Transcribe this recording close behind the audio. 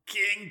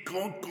King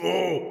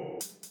Coco.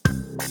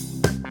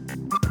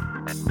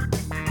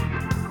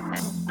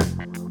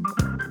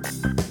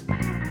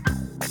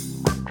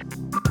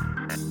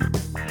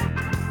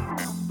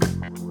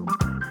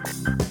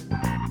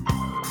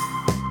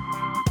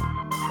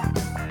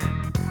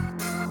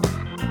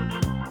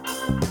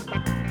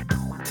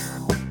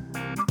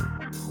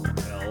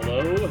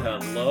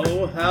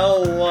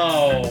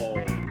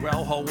 Hello.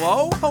 Well,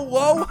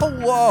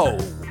 hello.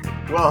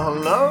 Well,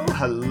 hello.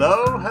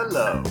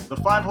 The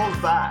 5 hole's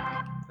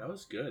back. That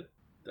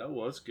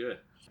was good.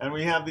 And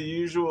we have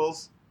the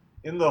usuals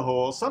in the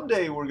hole.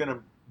 Someday we're going to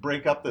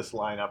break up this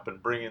lineup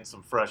and bring in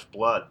some fresh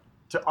blood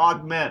to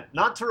augment,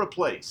 not to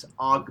replace,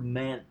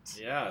 augment.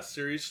 Yeah,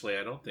 seriously,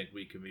 I don't think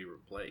we can be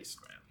replaced,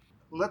 man.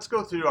 Let's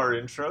go through our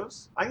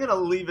intros. I'm going to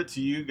leave it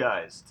to you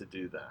guys to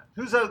do that.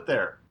 Who's out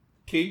there?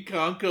 King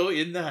Conco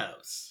in the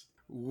house.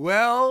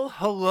 Well,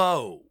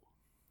 hello.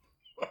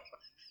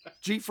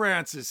 G.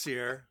 Francis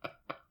here.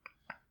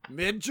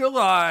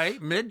 Mid-July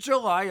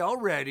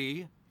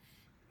already,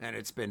 and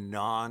it's been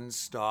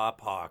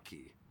non-stop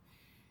hockey.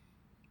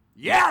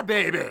 Yeah,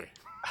 baby!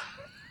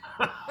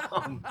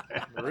 Oh,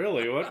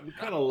 really? What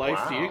kind of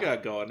life do you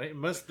got going? It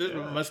must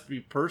be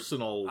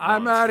personal.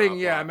 I'm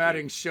adding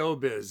hockey.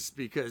 showbiz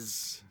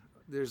because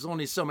there's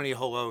only so many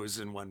hellos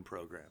in one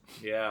program.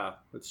 Yeah,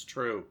 that's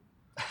true.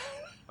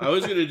 I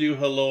was going to do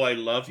hello, I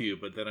love you,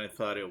 but then I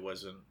thought it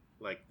wasn't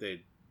like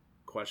they'd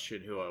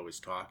question who I was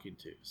talking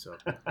to. So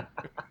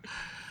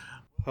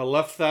I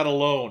left that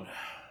alone.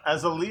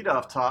 As a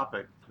leadoff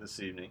topic this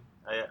evening,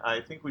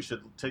 I think we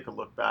should take a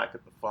look back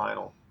at the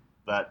final,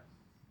 that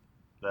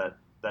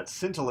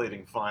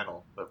scintillating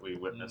final that we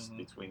witnessed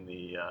between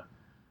the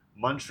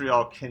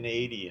Montreal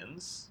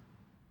Canadiens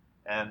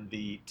and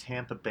the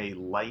Tampa Bay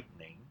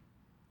Lightning,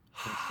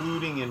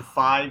 concluding in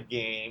 5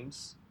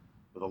 games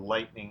with a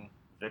Lightning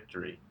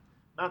victory.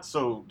 Not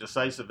so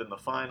decisive in the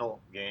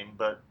final game,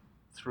 but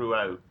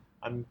throughout.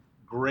 I'm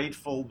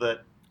grateful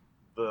that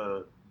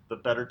the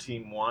better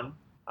team won.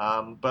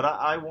 But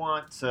I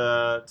want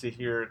to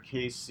hear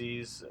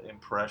Casey's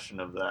impression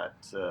of that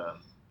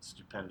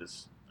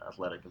stupendous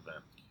athletic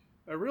event.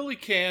 I really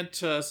can't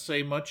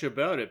say much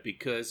about it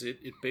because it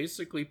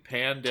basically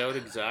panned out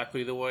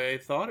exactly the way I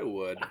thought it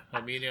would. I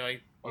mean,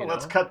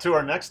 let's cut to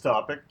our next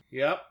topic.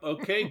 Yep.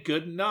 Okay,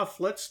 good enough.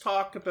 Let's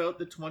talk about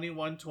the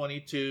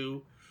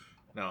 21-22.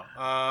 No.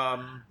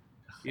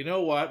 You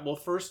know what? Well,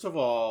 first of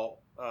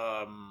all,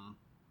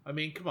 I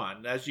mean, come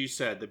on. As you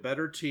said, the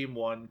better team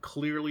won.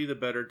 Clearly the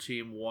better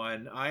team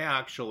won. I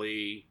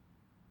actually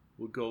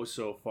would go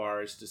so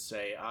far as to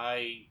say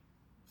I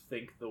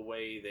think the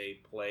way they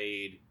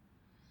played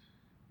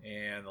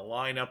and the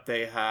lineup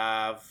they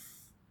have,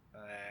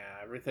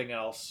 everything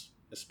else,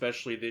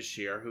 especially this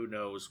year, who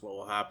knows what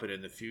will happen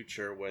in the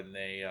future when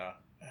they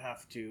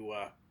have to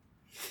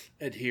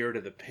adhere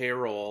to the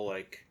payroll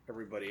like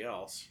everybody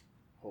else,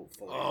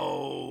 hopefully.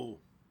 Oh.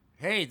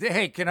 Hey,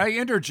 can I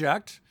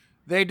interject?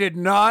 They did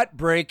not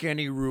break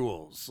any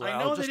rules.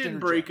 I know they didn't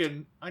break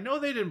any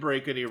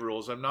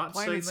rules. I'm not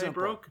saying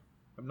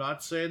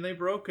they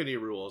broke any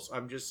rules.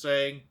 I'm just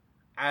saying,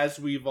 as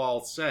we've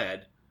all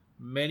said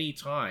many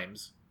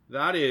times,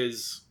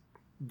 that's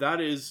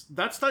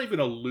not even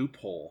a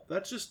loophole.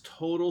 That's just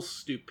total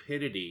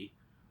stupidity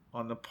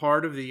on the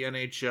part of the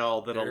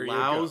NHL that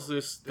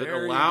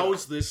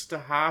allows this to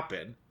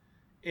happen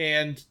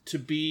and to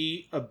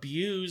be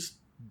abused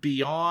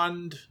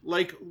beyond,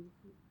 like,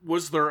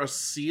 was there a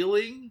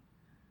ceiling?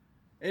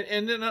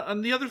 And then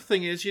the other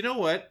thing is, you know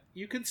what?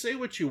 You can say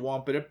what you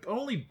want, but it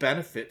only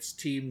benefits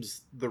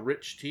teams, the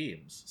rich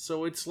teams.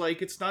 So it's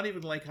like, it's not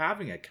even like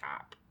having a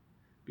cap,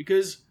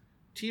 because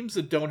teams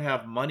that don't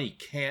have money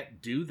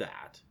can't do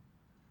that.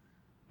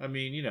 I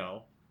mean,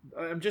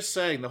 I'm just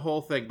saying the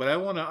whole thing, but I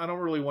don't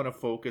really want to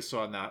focus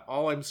on that.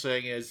 All I'm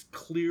saying is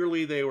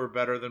clearly they were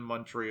better than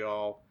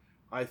Montreal.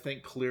 I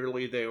think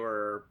clearly they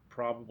were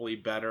probably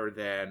better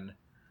than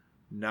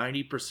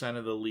 90%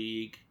 of the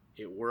league.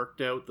 It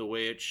worked out the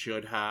way it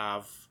should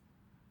have.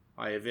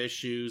 I have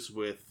issues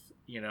with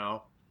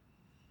the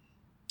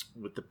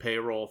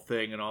payroll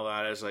thing and all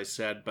that, as I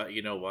said, but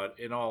you know what?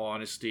 In all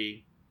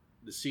honesty,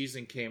 the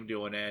season came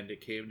to an end.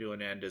 It came to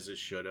an end as it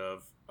should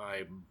have.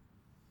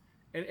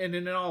 And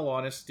in all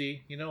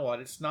honesty, you know what?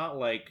 It's not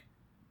like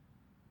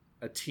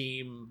a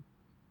team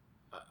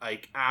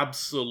I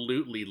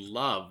absolutely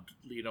loved,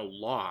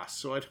 lost.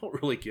 So I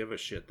don't really give a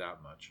shit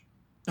that much.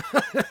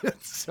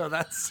 So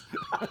that's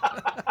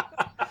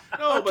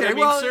no, okay, but I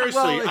mean,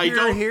 seriously,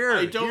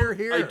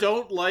 I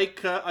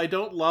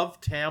don't love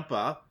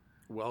Tampa.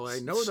 Well, I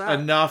know that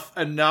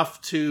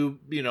enough to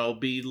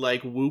be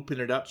like whooping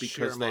it up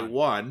because they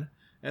won,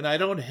 and I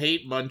don't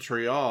hate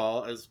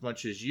Montreal as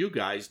much as you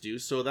guys do.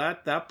 So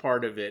that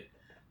part of it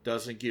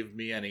doesn't give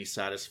me any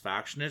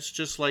satisfaction. It's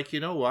just like,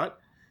 you know what?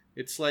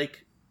 It's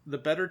like the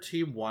better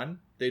team won.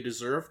 They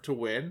deserve to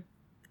win,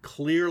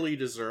 clearly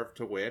deserve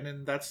to win,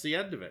 and that's the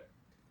end of it.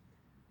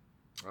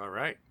 All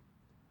right.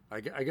 I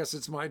guess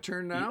it's my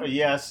turn now.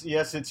 Yes,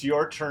 it's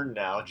your turn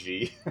now,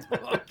 G.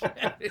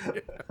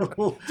 Okay.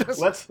 Just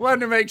let's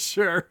wanted to make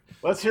sure.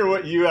 let's hear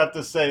what you have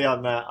to say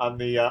on that on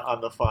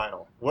the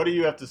final. What do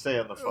you have to say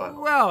on the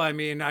final, Well, I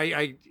mean,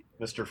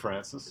 Mr.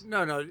 Francis?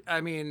 no.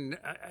 I mean,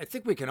 I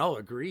think we can all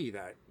agree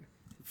that,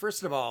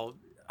 first of all,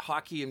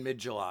 hockey in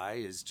mid-July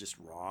is just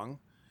wrong.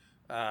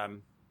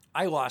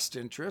 I lost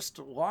interest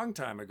a long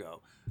time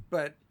ago,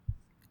 but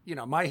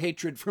my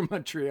hatred for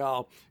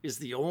Montreal is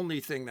the only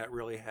thing that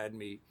really had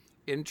me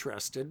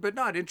interested, but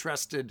not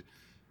interested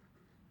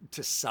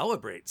to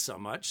celebrate so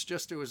much.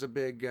 Just it was a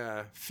big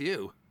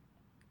phew.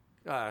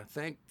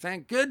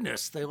 Thank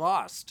goodness they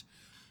lost.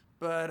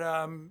 But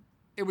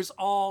it was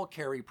all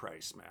Carey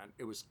Price, man.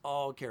 It was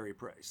all Carey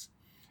Price.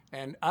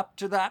 And up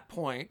to that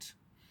point,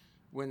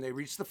 when they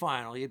reached the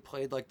final, he had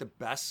played like the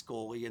best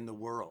goalie in the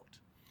world.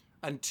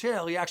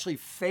 Until he actually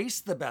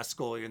faced the best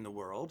goalie in the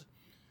world.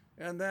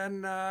 And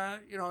then,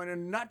 in a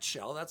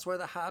nutshell, that's why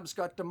the Habs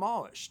got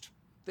demolished.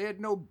 They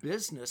had no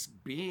business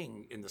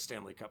being in the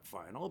Stanley Cup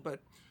Final, but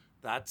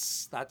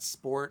that's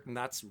sport, and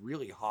that's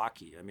really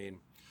hockey. I mean,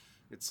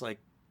 it's like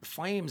the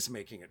Flames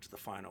making it to the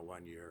final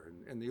one year,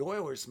 and the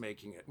Oilers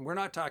making it. And we're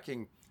not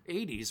talking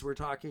 80s. We're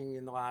talking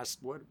in the last,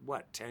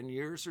 10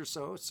 years or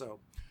so. So,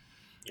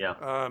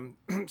 yeah.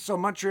 So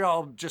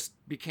Montreal just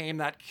became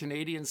that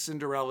Canadian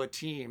Cinderella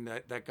team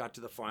that got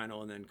to the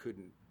final and then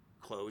couldn't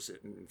close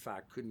it, and in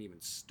fact couldn't even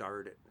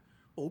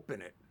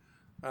open it.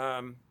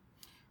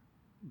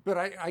 But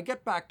I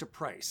get back to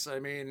Price. I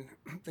mean,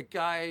 the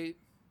guy,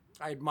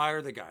 I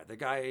admire the guy. The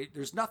guy,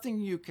 there's nothing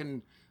you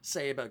can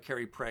say about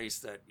Carey Price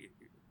that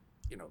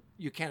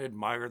you can't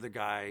admire the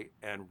guy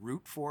and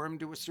root for him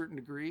to a certain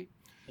degree.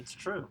 It's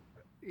true.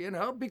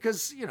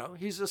 Because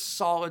he's a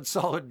solid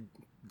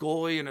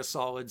goalie and a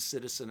solid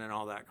citizen and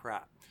all that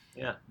crap.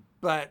 Yeah.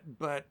 But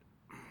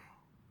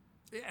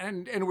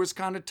and it was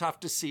kind of tough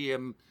to see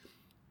him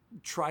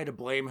try to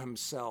blame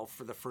himself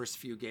for the first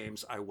few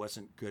games. I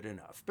wasn't good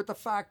enough. But the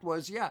fact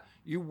was, yeah,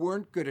 you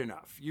weren't good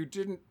enough. You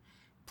didn't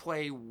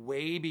play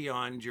way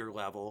beyond your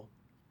level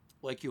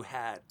like you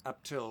had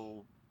up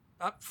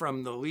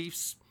from the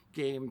Leafs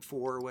game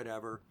 4 or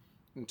whatever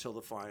until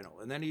the final.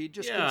 And then he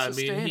just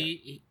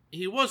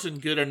he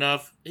wasn't good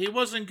enough. He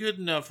wasn't good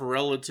enough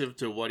relative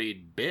to what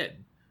he'd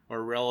been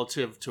or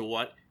relative to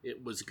what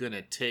it was going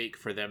to take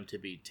for them to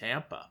beat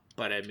Tampa.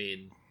 But I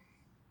mean,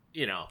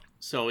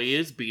 so he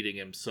is beating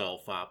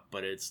himself up,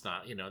 but it's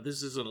not,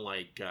 this isn't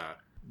like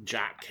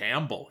Jack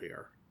Campbell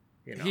here.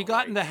 He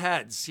got in the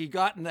heads. He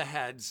got in the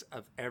heads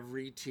of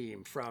every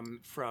team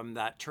from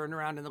that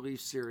turnaround in the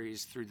Leafs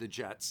series through the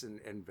Jets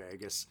and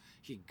Vegas.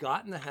 He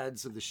got in the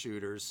heads of the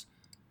shooters.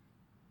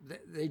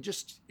 They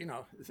just,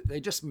 they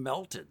just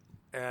melted.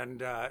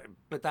 And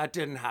but that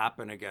didn't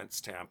happen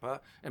against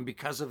Tampa. And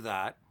because of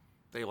that,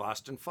 they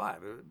lost in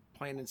 5,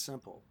 plain and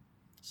simple.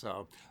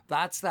 So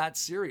that's that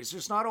series.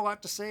 There's not a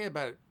lot to say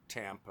about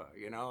Tampa,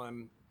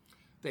 and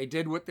they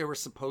did what they were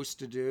supposed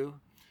to do.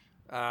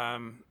 I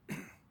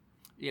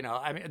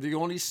mean, the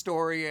only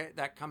story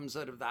that comes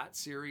out of that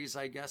series,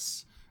 I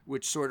guess,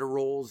 which sort of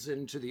rolls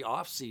into the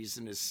off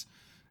season is,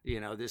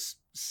 this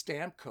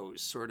Stamkos,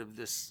 sort of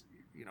this,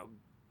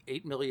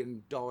 $8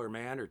 million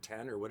man or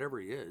 10 or whatever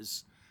he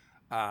is.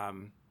 I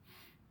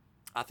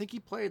think he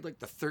played like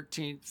the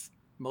 13th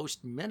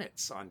most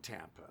minutes on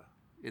Tampa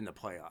in the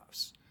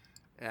playoffs.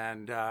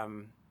 And,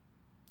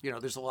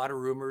 there's a lot of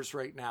rumors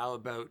right now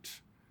about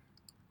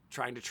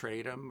trying to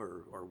trade him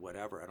or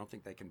whatever. I don't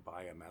think they can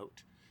buy him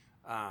out.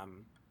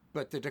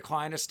 But the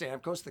decline of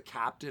Stamkos, the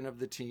captain of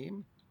the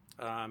team,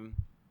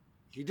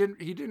 he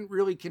didn't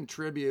really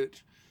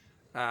contribute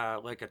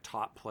like a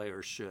top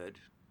player should.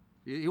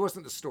 He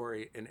wasn't the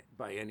story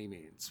by any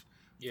means.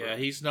 Yeah,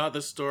 he's not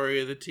the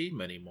story of the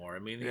team anymore. I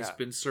mean, he's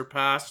been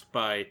surpassed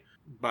by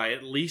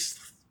at least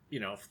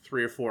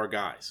 3 or 4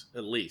 guys,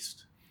 at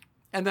least.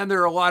 And then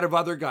there are a lot of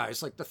other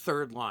guys, like the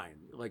third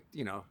line, like,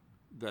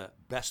 the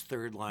best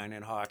third line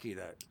in hockey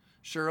that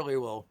surely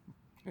will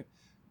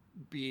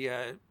be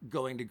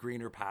going to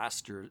greener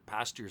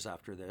pastures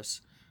after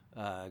this.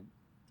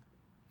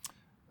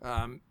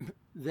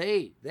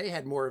 They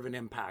had more of an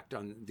impact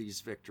on these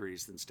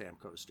victories than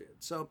Stamkos did.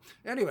 So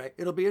anyway,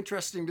 it'll be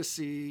interesting to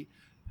see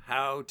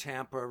how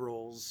Tampa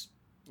rolls,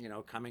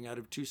 coming out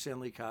of 2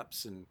 Stanley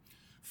Cups and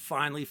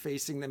finally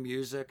facing the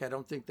music. I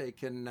don't think they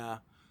can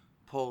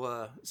pull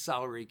a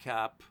salary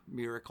cap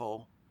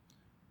miracle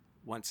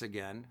once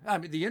again. I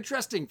mean, the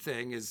interesting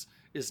thing is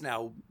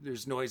now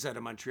there's noise out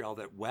of Montreal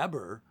that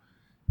Weber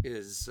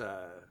is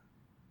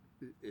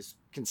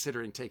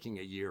considering taking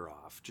a year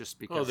off just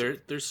because. Oh,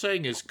 they're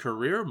saying his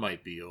career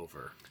might be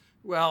over.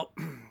 Well,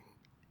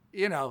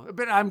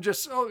 but I'm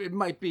just, it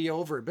might be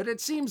over, but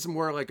it seems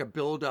more like a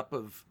buildup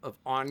of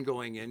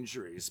ongoing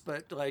injuries.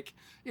 But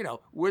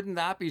wouldn't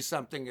that be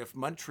something if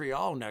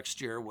Montreal next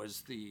year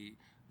was the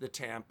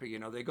Tampa,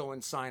 they go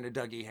and sign a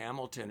Dougie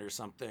Hamilton or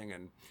something.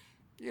 And,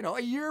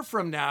 a year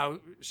from now,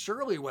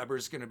 surely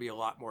Weber's going to be a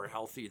lot more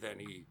healthy than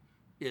he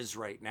is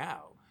right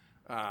now.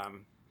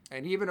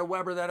 And even a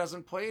Weber that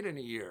hasn't played in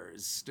a year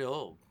is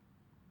still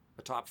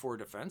a top 4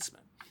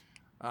 defenseman.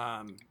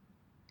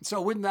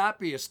 So wouldn't that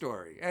be a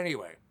story?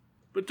 Anyway.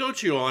 But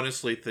don't you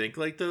honestly think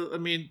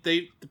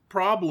the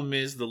problem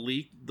is the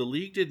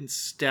league didn't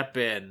step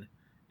in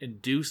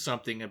and do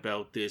something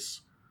about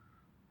this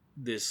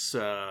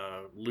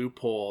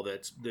loophole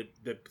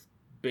that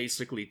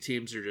basically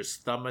teams are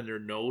just thumbing their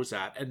nose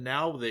at, and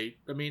now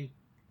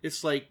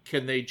it's like,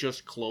 can they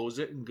just close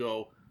it and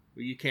go,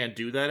 well, you can't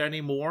do that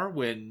anymore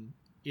when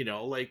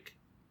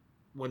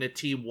when a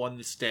team won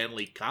the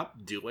Stanley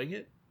Cup doing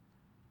it?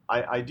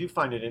 I do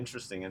find it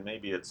interesting, and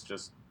maybe it's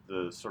just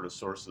the sort of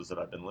sources that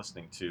I've been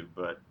listening to,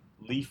 but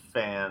Leaf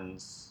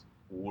fans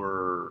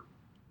were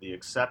the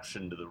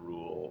exception to the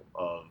rule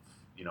of,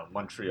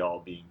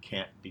 Montreal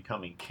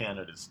becoming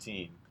Canada's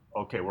team.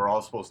 Okay, we're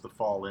all supposed to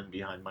fall in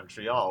behind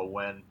Montreal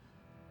when,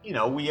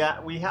 we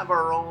have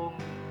our own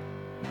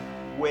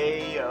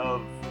way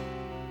of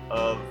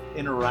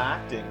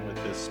interacting with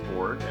this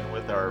sport and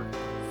with our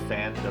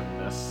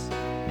fandomness.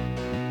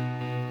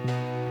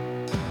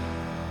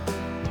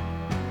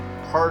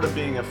 Part of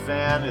being a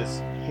fan is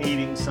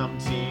hating some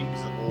teams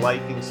and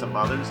liking some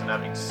others and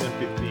having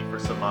sympathy for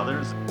some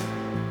others.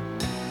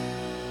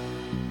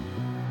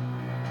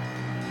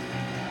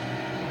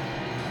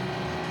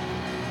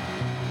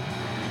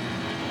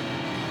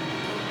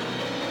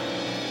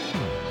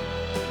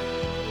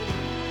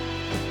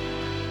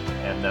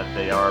 And that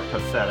they are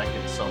pathetic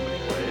in so many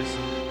ways.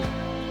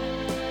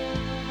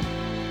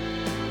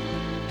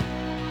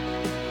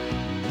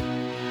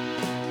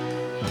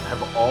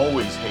 Have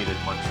always hated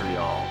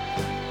Montreal.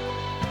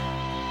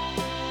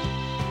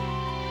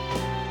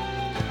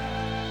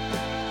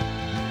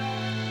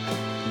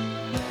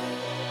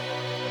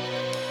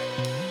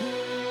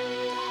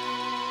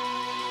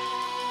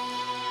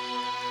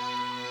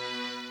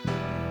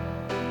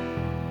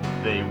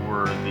 They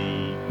were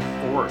the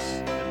force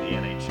in the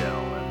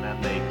NHL, and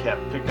then they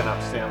kept picking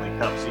up Stanley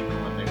Cups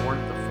even when they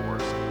weren't the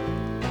force.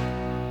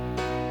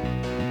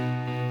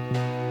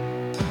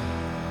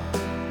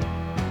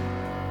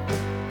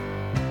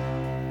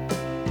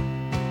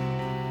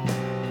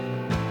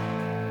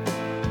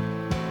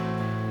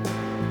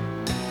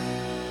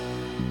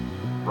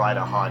 Ride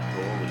a hot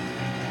goalie.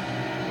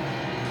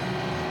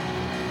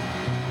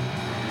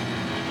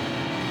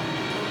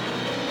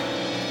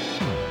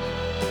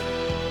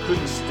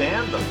 Couldn't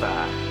stand the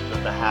fact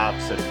that the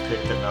Habs had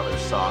picked another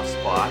soft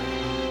spot.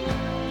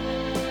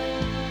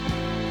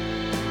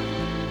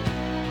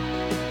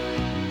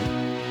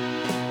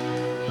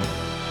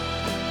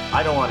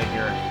 I don't want to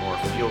hear any more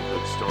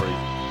feel-good stories.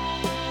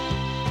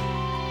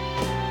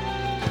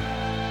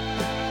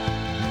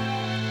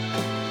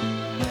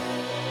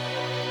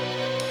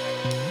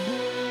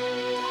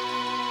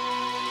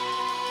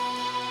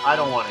 I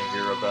don't want to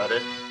hear about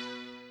it.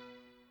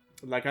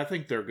 I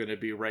think they're going to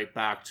be right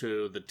back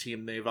to the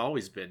team they've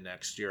always been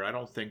next year. I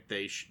don't think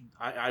they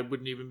I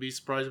wouldn't even be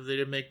surprised if they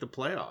didn't make the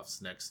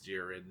playoffs next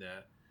year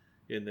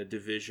in the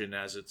division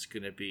as it's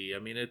going to be. I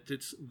mean,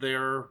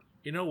 they're,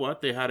 you know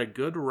what? They had a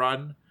good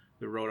run.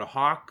 They rode a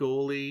hot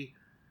goalie.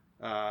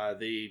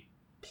 They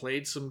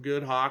played some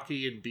good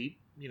hockey and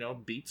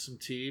beat some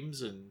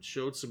teams and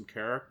showed some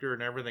character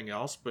and everything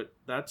else. But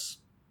that's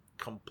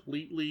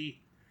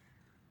completely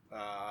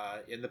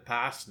in the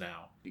past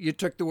now. You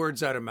took the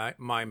words out of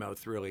my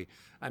mouth, really.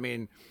 I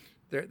mean,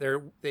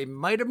 they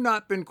might have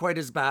not been quite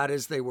as bad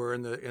as they were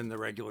in the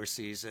regular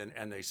season,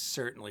 and they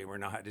certainly were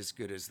not as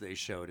good as they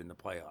showed in the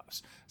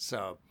playoffs.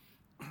 So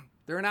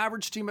they're an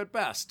average team at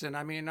best, and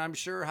I mean, I'm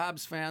sure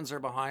Habs fans are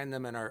behind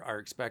them and are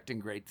expecting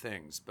great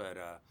things, but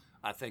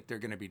I think they're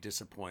going to be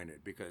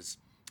disappointed because,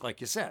 like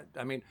you said,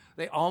 I mean,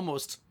 they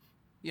almost,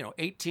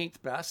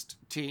 18th best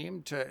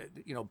team to,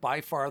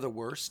 by far the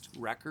worst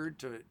record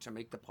to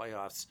make the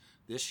playoffs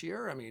this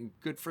year. I mean,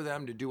 good for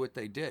them to do what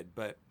they did,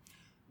 but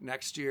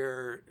next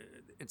year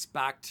it's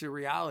back to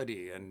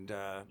reality. And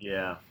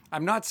yeah,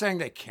 I'm not saying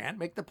they can't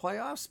make the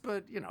playoffs,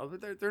 but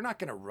they're not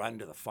going to run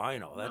to the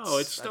final.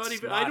 It's not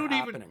even.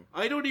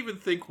 I don't even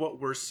think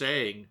what we're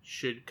saying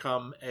should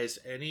come as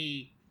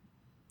any.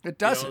 It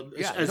doesn't.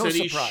 As no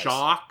any surprise.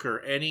 Shock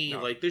or any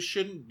this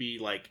shouldn't be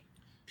like.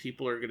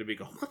 People are going to be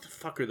going, what the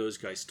fuck are those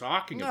guys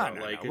talking about?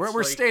 No.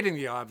 We're stating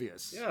the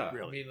obvious. Yeah,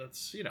 really. I mean,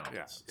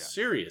 that's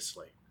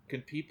seriously.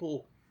 Can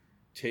people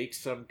take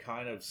some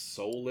kind of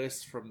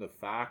solace from the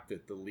fact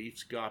that the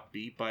Leafs got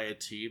beat by a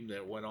team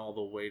that went all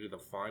the way to the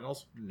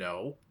finals?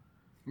 No.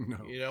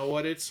 You know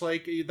what? It's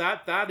like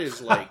that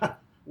is like,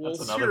 well,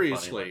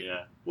 seriously.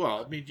 Yeah.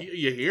 Well, I mean,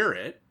 you hear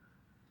it.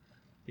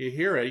 You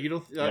hear it. You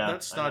don't.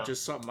 That's not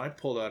just something I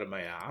pulled out of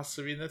my ass.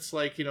 I mean, that's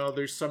like,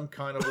 there's some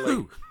kind of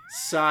like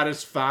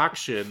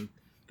satisfaction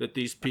that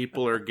these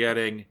people are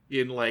getting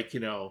in, like,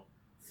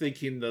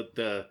 thinking that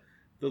the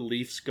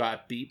Leafs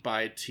got beat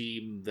by a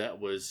team that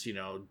was,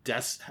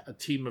 a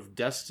team of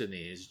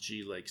destiny, as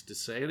G likes to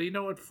say. And you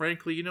know what?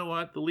 Frankly,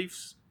 the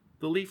Leafs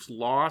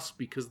lost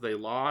because they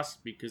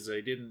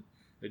didn't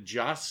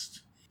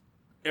adjust.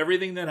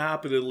 Everything that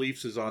happened to the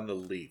Leafs is on the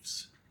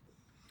Leafs.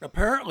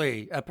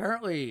 Apparently,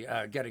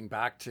 getting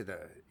back to the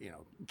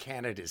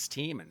Canada's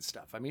team and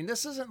stuff. I mean,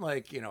 this isn't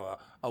like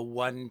a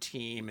one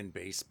team in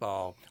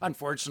baseball.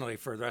 Unfortunately,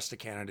 for the rest of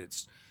Canada,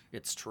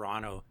 it's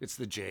Toronto, it's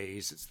the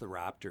Jays, it's the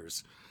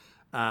Raptors.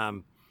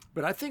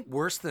 But I think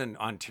worse than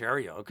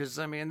Ontario, because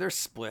I mean they're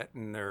split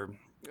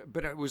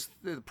but it was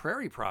the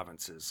prairie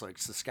provinces like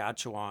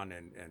Saskatchewan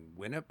and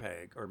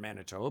Winnipeg or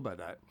Manitoba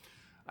that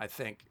I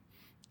think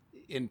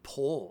in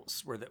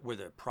polls were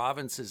the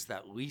provinces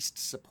that least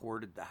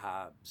supported the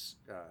Habs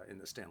in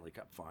the Stanley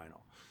Cup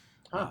Final.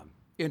 Huh.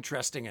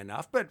 Interesting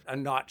enough, but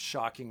not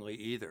shockingly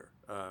either.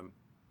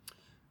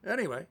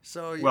 Anyway,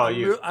 so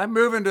I'm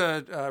moving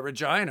to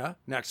Regina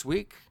next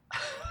week.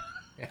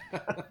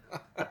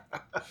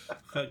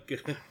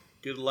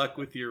 Good luck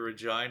with your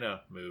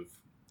Regina move.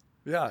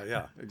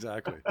 Yeah,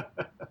 exactly.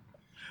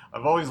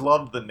 I've always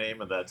loved the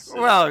name of that city.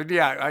 Well,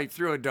 yeah, I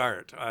threw a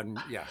dart on,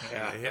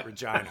 I hit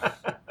Regina.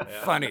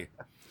 Yeah. Funny.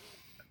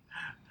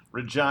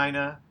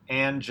 Regina,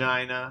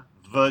 angina,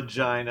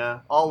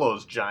 vagina, all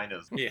those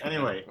ginas. Yeah.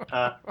 Anyway.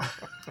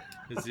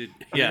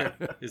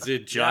 Is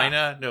it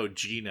Gina? No,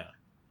 Gina.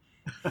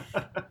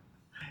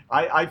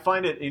 I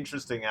find it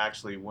interesting,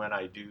 actually, when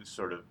I do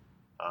sort of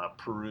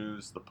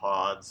peruse the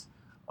pods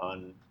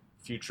on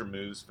future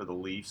moves for the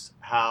Leafs,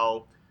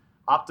 how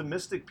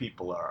optimistic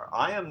people are.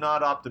 I am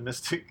not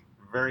optimistic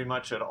very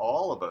much at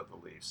all about the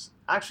Leafs.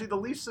 Actually, the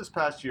Leafs this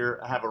past year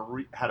have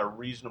had a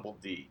reasonable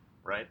D,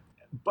 right?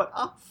 But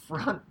up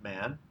front,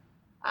 man,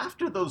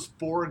 after those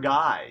four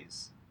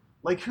guys,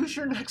 like, who's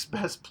your next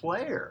best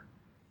player?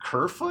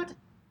 Kerfoot?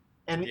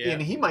 And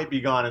he might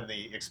be gone in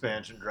the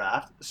expansion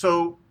draft.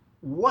 So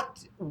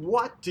what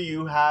do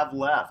you have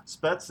left?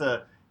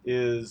 Spezza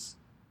is,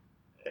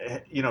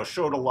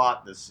 showed a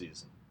lot this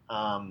season.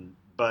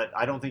 But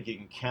I don't think you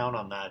can count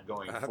on that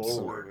going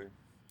forward.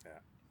 Yeah.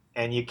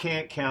 And you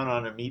can't count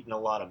on him eating a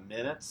lot of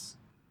minutes.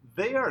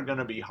 They are going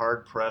to be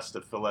hard-pressed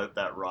to fill out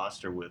that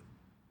roster with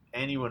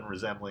anyone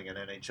resembling an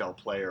NHL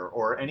player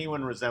or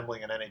anyone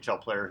resembling an NHL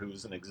player who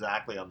isn't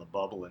exactly on the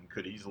bubble and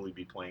could easily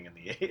be playing in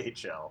the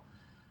AHL.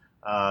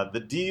 The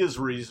D is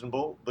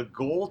reasonable. The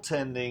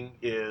goaltending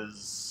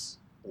is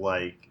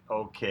like,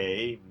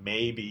 okay,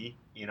 maybe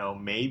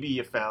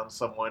you found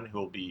someone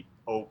who'll be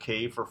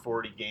okay for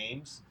 40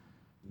 games.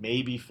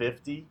 Maybe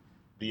 50.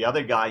 The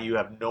other guy, you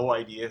have no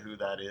idea who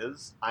that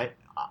is. I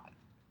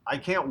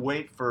can't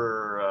wait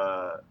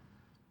for.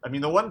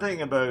 The one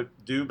thing about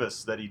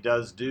Dubas that he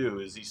does do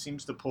is he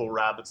seems to pull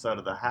rabbits out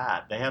of the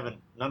hat.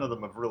 None of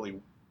them have really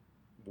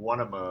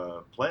won him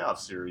a playoff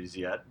series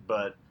yet.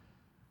 But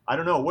I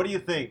don't know. What do you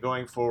think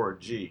going forward?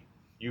 G,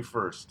 you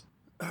first.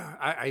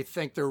 I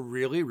think they're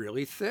really,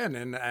 really thin,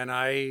 and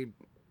I,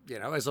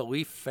 as a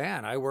Leaf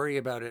fan, I worry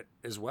about it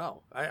as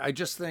well. I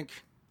just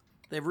think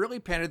they've really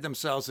painted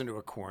themselves into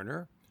a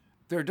corner.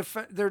 Their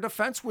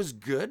defense was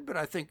good, but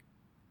I think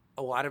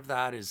a lot of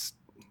that is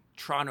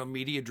Toronto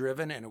media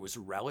driven, and it was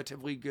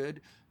relatively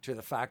good to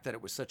the fact that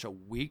it was such a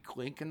weak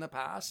link in the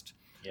past.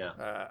 Yeah.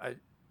 I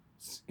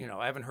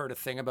haven't heard a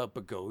thing about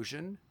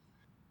Bogosian.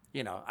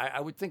 I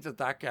would think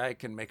that guy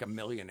can make $1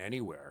 million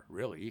anywhere.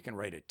 Really, he can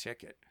write a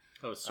ticket.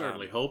 Oh,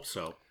 certainly hope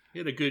so. He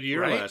had a good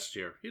year last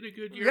year.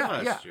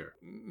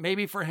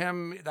 Maybe for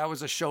him that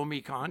was a show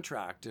me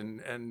contract,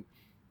 and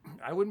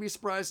I wouldn't be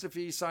surprised if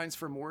he signs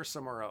for more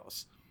somewhere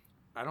else.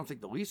 I don't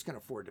think the Leafs can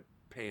afford to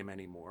pay him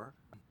anymore.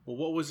 Well,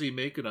 what was he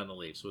making on the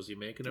Leafs? Was he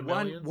making $1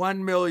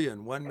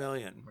 million? $1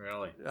 million.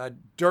 Really?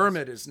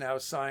 Dermott is now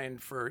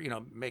signed for,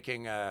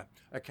 making a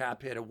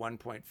cap hit of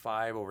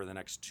 1.5 over the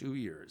next 2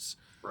 years.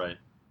 Right.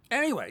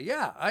 Anyway,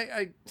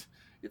 yeah,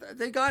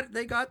 they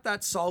got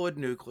that solid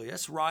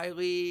nucleus.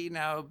 Riley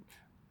now,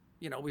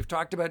 we've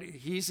talked about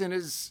he's in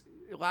his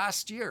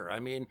last year. I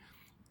mean,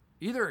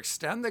 either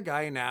extend the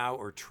guy now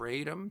or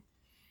trade him.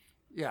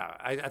 Yeah,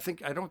 I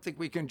don't think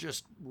we can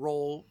just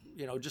roll,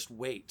 just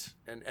wait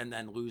and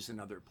then lose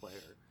another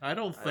player. I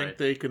don't think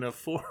they can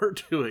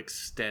afford to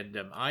extend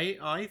him.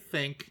 I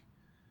think.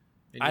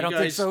 I don't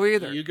think so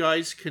either. You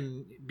guys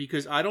can,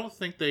 because I don't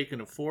think they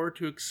can afford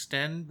to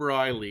extend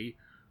Riley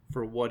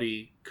for what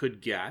he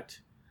could get.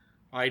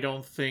 I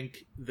don't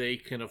think they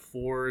can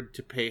afford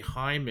to pay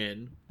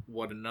Hyman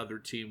what another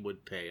team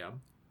would pay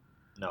him.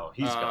 No,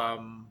 he's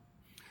gone.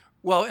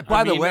 Well,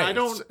 by the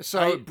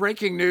way,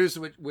 breaking news,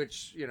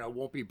 which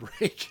won't be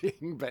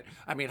breaking, but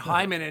I mean,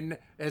 Hyman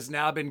has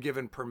now been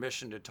given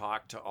permission to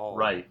talk to all,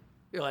 right?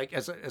 Like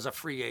as a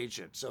free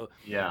agent, so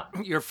yeah,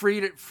 you're free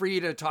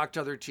to talk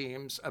to other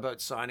teams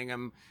about signing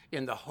him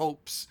in the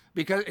hopes,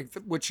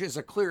 which is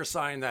a clear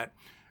sign that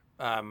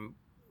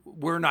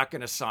we're not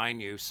going to sign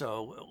you.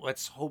 So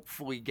let's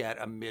hopefully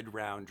get a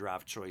mid-round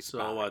draft choice.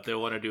 So what they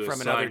want to do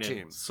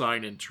is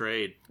sign and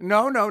trade?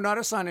 No, not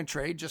a sign and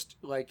trade. Just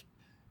like.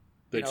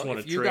 They just want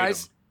to trade him.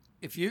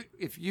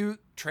 If you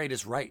trade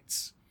his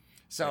rights,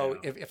 so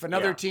if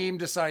another team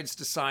decides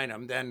to sign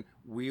him, then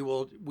we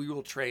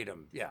will trade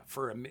him. Yeah,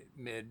 for a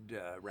mid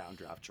round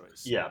draft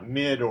choice. Yeah,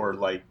 mid, or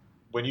like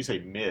when you say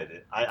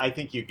mid, I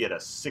think you get a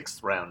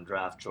 6th round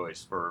draft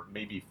choice for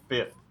maybe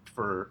 5th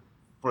for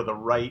for the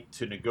right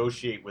to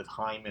negotiate with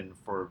Hyman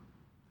for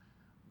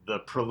the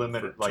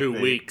preliminary, for 2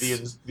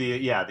 weeks.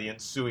 The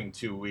ensuing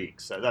 2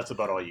 weeks. That's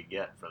about all you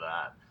get for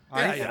that.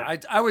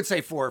 I would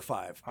say 4 or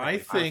 5. I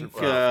think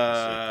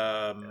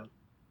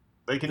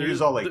they can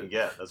use all they can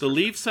get. The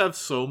Leafs have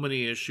so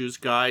many issues,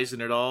 guys,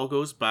 and it all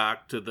goes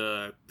back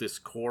to this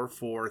core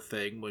 4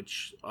 thing,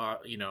 which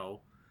the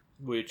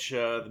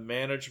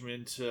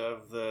management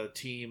of the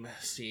team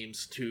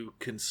seems to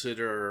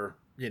consider,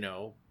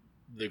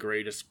 the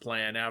greatest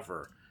plan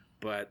ever.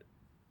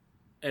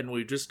 And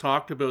we just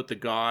talked about the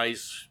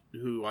guys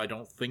who I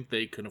don't think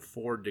they can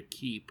afford to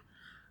keep.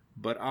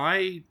 But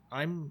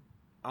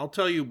I'll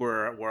tell you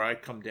where I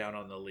come down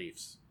on the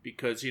Leafs.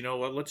 Because you know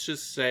what? Let's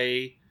just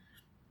say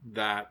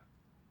that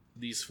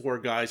these 4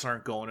 guys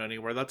aren't going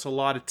anywhere. That's a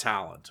lot of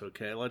talent,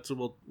 okay?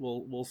 We'll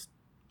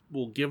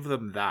give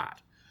them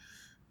that.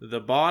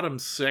 The bottom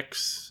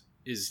 6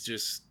 is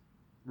just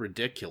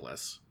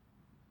ridiculous.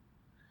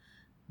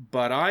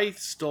 But I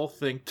still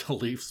think the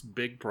Leafs'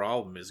 big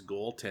problem is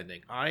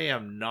goaltending. I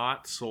am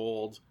not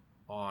sold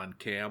on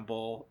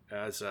Campbell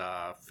as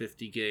a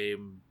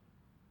 50-game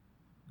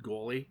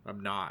goalie.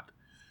 I'm not.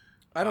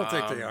 I don't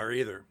think they are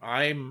either.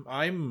 I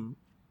am.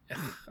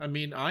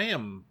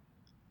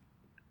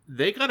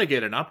 They got to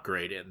get an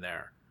upgrade in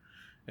there.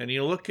 And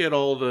you look at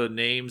all the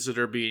names that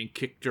are being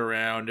kicked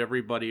around.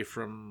 Everybody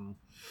from,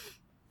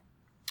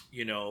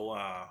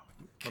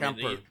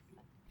 Kemper.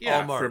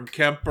 From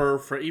Kemper,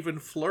 for even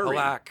Fleury.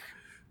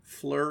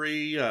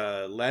 Fleury,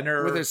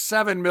 Leonard. With a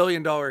 $7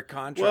 million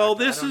contract. Well,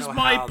 this is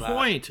my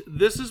point.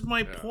 This is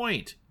my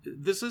point.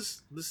 This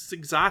is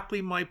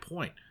exactly my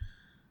point.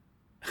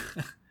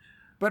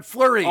 But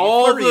Fleury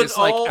is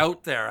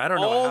out there. I don't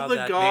know how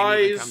that name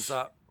even comes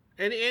up.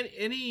 And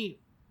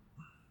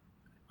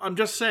I'm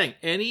just saying,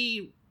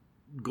 any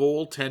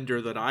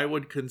goaltender that I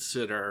would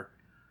consider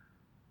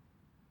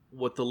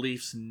what the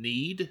Leafs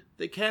need,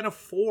 they can't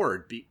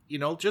afford.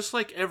 Just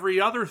like every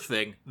other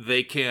thing,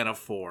 they can't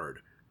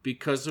afford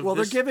because of. Well,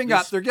 they're giving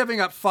up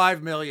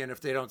 $5 million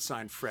if they don't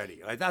sign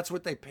Freddie. Like, that's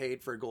what they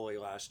paid for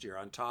goalie last year,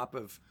 on top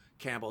of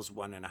Campbell's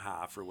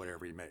 1.5 or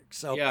whatever he makes.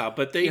 So yeah,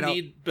 but they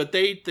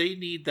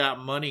need that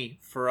money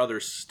for other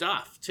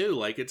stuff too.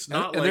 Like, it's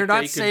not like they're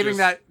not saving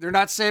that. They're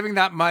not saving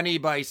that money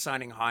by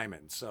signing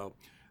Hyman. So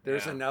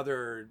there's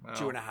another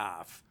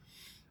 2.5.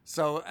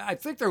 So I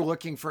think they're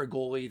looking for a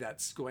goalie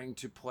that's going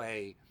to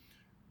play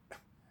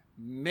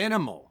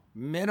minimal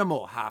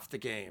half the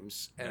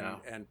games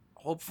and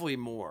hopefully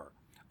more.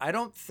 I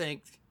don't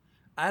think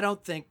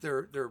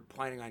they're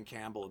planning on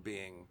Campbell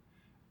being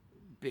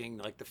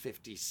like the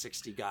 50,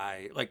 60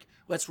 guy. Like,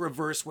 let's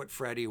reverse what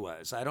Freddie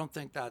was. I don't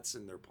think that's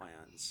in their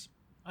plans.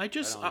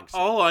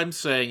 All I'm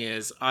saying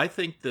is, I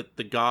think that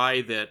the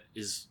guy that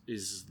is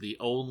the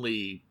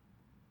only,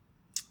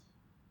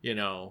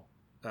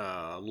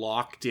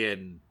 locked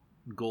in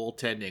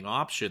goaltending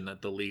option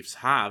that the Leafs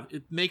have,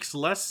 it makes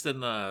less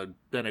than a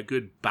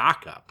good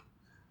backup.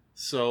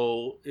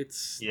 So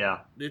it's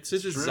a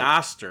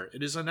disaster. True.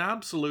 It is an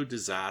absolute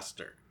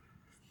disaster.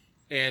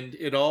 And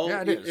it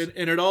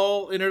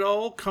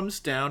all comes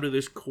down to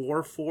this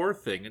core 4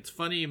 thing. It's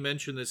funny you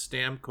mentioned the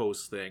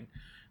Stamkos thing,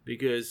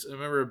 because I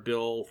remember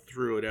Bill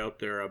threw it out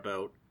there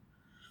about,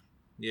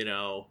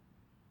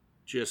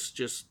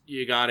 just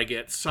you gotta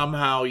get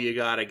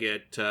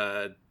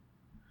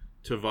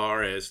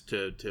Tavares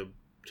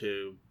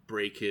to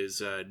break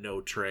his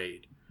no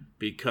trade,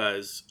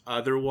 because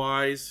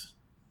otherwise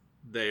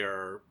they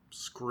are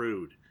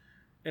screwed.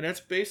 And that's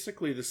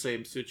basically the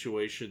same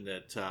situation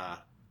that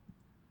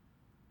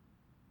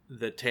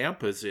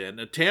Tampa's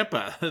in.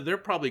 Tampa, they're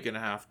probably going to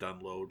have to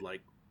unload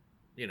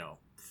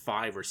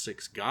 5 or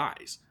 6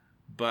 guys.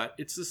 But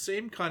it's the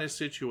same kind of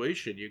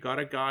situation. You got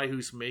a guy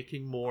who's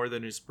making more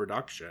than his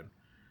production.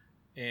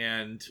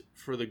 And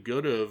for the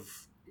good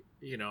of,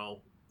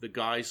 the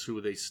guys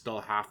who they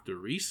still have to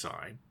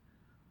re-sign,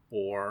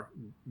 or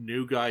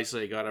new guys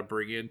they got to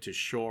bring in to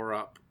shore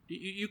up.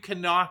 You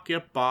cannot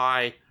get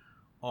by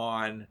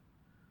on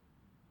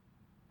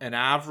an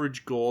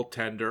average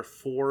goaltender,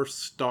 4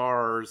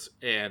 stars,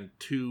 and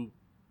 2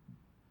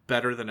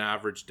 better than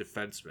average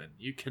defensemen.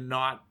 You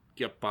cannot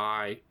get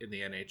by in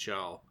the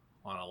NHL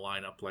on a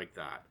lineup like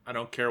that. I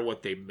don't care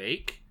what they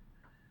make.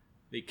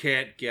 They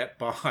can't get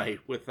by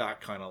with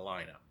that kind of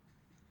lineup.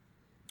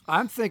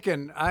 I'm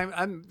thinking,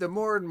 I'm the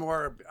more and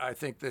more I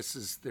think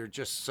they're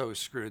just so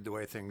screwed the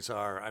way things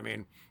are. I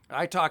mean,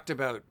 I talked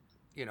about,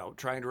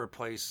 trying to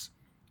replace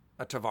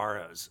a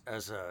Tavares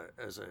as a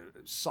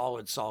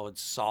solid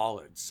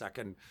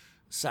second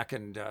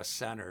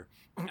center.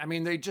 I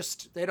mean, they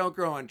don't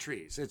grow on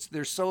trees.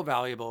 They're so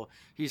valuable.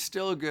 He's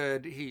still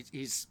good.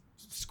 He's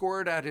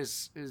scored at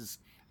his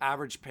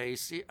average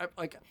pace.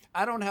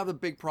 I don't have a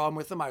big problem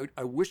with him.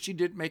 I wish he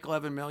didn't make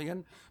 $11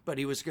 million, but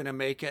he was going to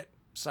make it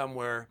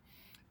somewhere.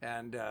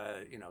 And,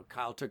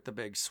 Kyle took the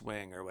big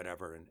swing or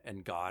whatever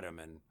and got him.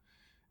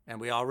 And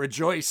we all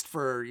rejoiced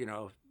for,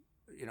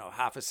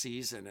 half a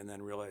season, and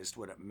then realized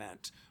what it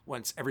meant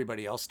once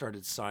everybody else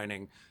started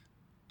signing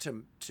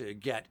to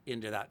get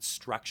into that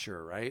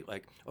structure, right?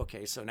 Like,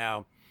 okay, so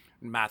now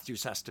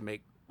Matthews has to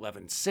make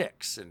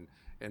 11.6,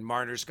 and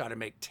Marner's got to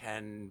make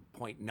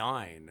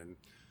 10.9.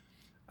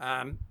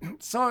 And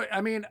so,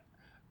 I mean,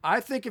 I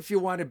think if you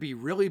want to be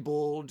really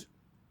bold,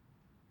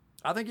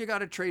 I think you got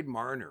to trade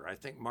Marner. I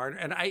think Marner,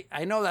 and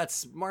I know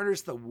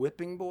Marner's the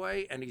whipping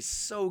boy, and he's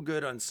so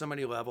good on so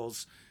many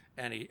levels,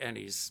 and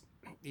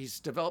he's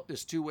developed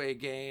this two-way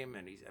game,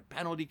 and he's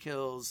penalty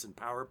kills and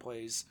power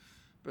plays.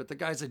 But the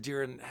guy's a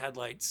deer in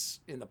headlights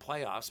in the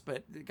playoffs.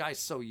 But the guy's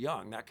so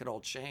young, that could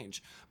all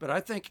change. But I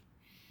think,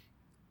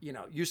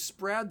 you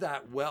spread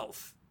that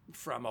wealth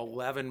from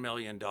 $11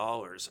 million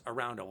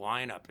around a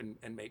lineup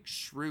and make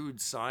shrewd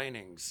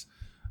signings.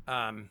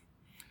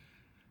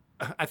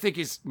 I think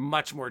he's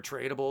much more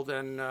tradable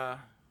than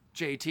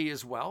JT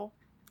as well.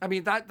 I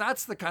mean,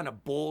 that's the kind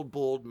of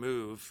bold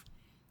move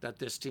that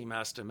this team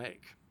has to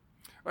make.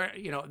 Or,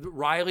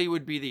 Riley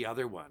would be the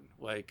other one.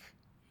 Like,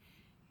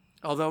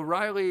 although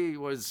Riley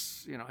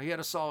was, he had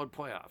a solid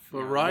playoff.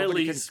 But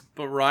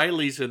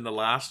Riley's in the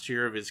last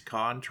year of his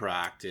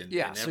contract, and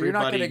so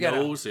everybody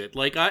knows it.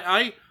 Like,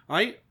 I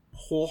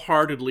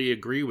wholeheartedly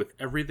agree with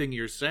everything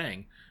you're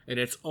saying, and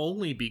it's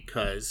only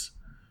because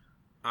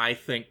I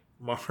think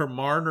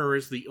Marner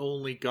is the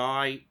only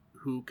guy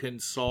who can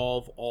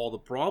solve all the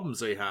problems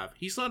they have.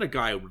 He's not a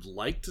guy I would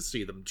like to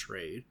see them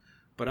trade,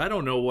 but I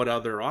don't know what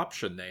other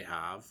option they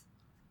have.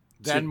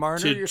 Then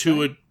Marner,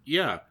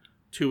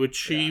 to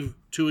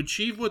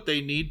achieve what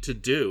they need to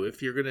do.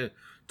 If you're going to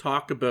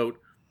talk about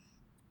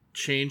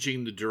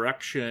changing the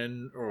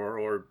direction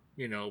or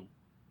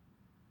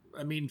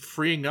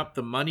freeing up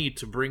the money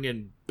to bring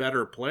in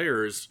better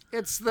players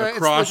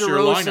across your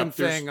lineup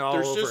thing all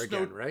over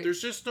again, right?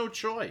 There's just no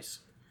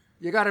choice.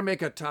 You got to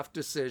make a tough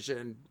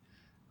decision,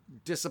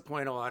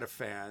 disappoint a lot of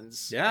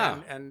fans,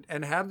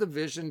 and have the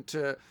vision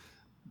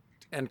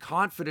and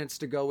confidence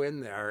to go in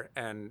there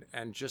and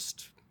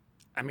just,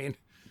 I mean,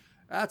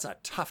 that's a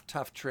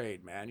tough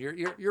trade, man.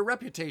 Your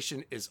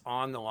reputation is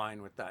on the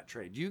line with that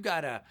trade. You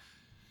gotta.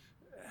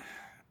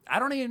 I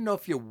don't even know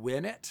if you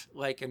win it,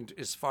 like,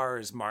 as far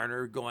as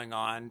Marner going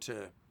on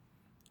to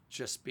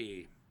just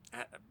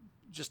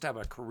have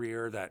a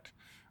career that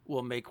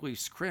will make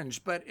Leafs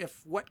cringe. But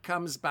if what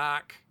comes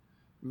back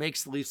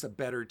makes the Leafs a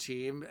better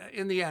team,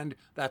 in the end,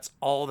 that's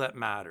all that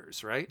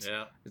matters, right?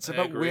 Yeah, it's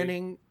about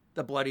winning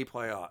the bloody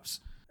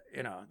playoffs.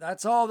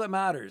 That's all that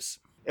matters.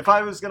 If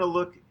I was going to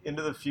look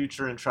into the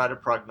future and try to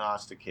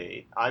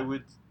prognosticate, I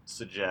would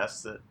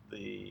suggest that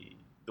the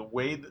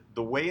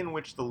way in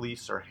which the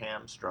Leafs are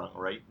hamstrung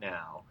right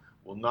now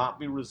will not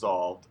be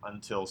resolved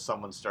until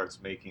someone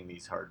starts making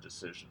these hard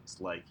decisions,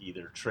 like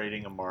either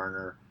trading a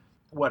Marner,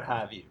 what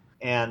have you.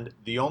 And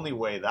the only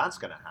way that's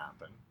going to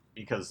happen,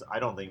 because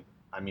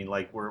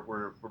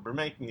we're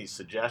making these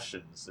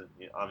suggestions, and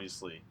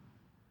obviously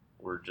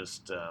we're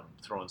just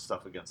throwing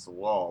stuff against the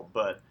wall,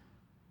 but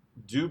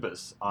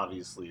Dubas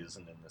obviously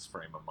isn't in this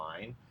frame of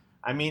mind.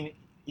 I mean,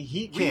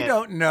 he can't.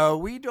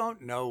 We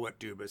don't know what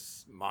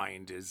Dubas'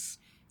 mind is.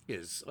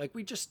 Like,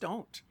 we just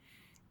don't.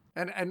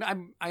 And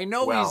I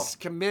know he's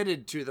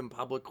committed to them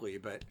publicly,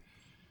 but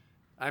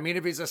I mean,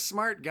 if he's a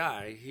smart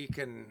guy,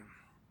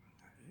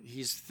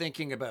 he's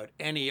thinking about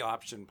any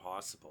option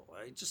possible.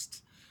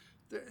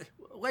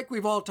 Like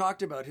we've all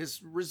talked about,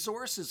 his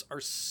resources are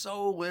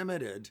so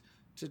limited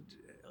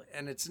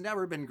and it's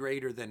never been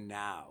greater than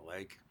now.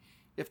 Like,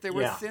 if they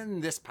were thin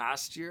this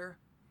past year,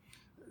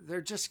 they're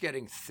just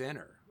getting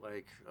thinner.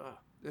 Like,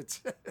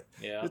 it's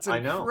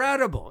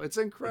incredible. It's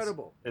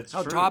incredible. It's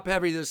how true. top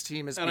heavy this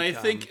team is. I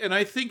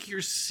think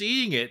you're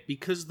seeing it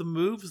because the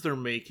moves they're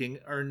making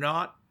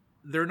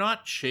they're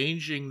not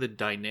changing the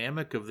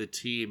dynamic of the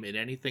team in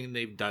anything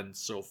they've done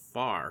so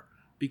far,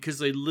 because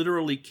they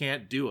literally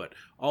can't do it.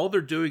 All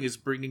they're doing is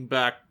bringing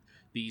back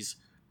these,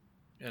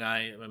 and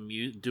I am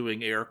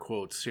doing air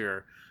quotes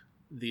here,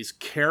 these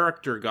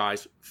character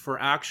guys for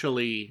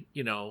actually,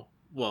 in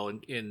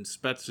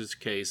Spetz's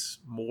case,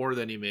 more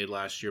than he made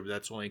last year, but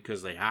that's only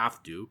because they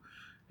have to.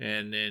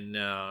 And in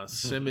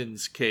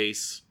Simmons'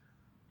 case,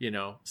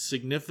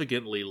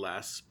 significantly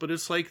less. But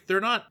it's like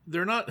they're not.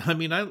 I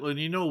mean,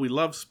 we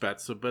love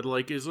Spezza, but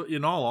like,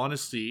 in all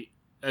honesty,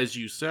 as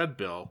you said,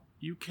 Bill,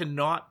 you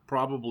cannot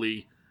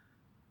probably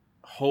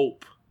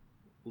hope,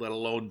 let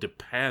alone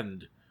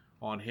depend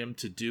on him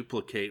to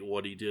duplicate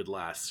what he did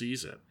last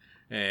season.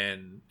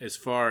 And as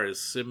far as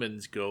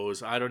Simmons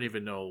goes, I don't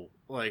even know.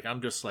 Like,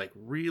 I'm just like,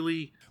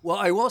 really? Well,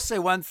 I will say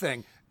one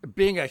thing.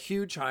 Being a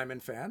huge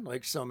Hyman fan,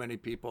 like so many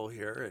people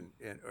here,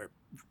 or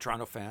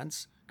Toronto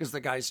fans, because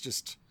the guy's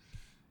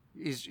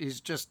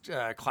he's just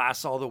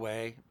class all the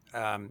way,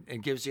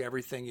 and gives you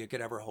everything you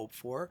could ever hope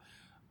for.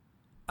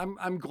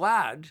 I'm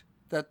glad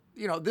that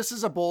this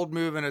is a bold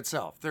move in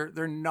itself.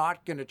 They're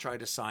not going to try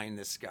to sign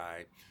this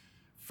guy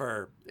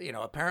for,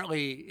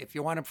 apparently if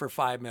you want him for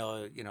 $5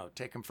 million,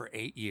 take him for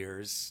 8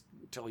 years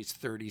until he's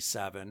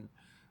 37.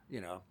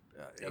 He's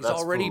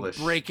already foolish.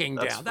 breaking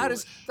That's down.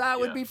 foolish. That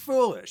would be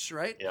foolish,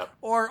 right? Yeah.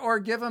 Or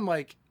give him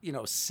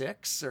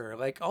 6, or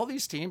like all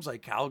these teams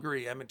like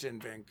Calgary, Edmonton,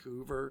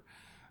 Vancouver,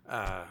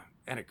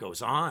 and it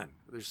goes on.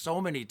 There's so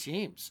many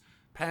teams.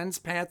 Pens,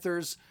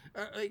 Panthers.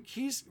 Like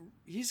he's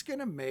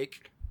gonna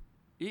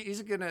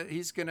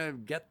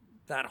get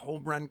that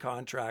home run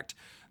contract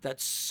that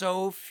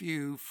so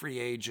few free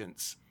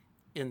agents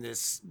in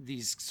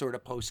these sort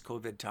of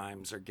post-COVID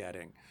times are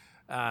getting.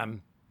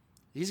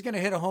 He's gonna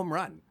hit a home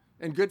run.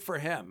 And good for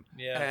him.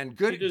 Yeah, and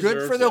good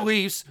for the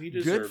Leafs.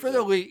 Good for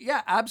the Leafs.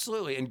 Yeah,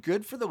 absolutely. And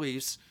good for the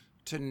Leafs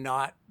to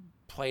not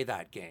play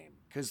that game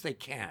because they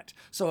can't.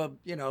 So,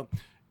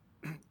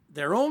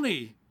 they're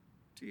only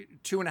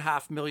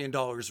 $2.5 million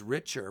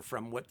richer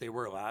from what they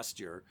were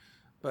last year.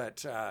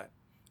 But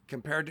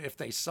compared to if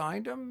they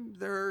signed him,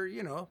 they're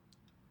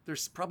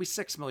probably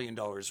 $6 million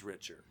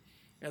richer.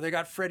 And they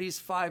got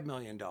Freddie's $5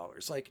 million.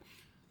 Like,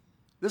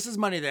 this is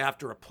money they have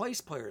to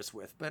replace players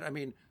with. But I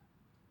mean,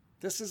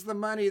 this is the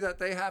money that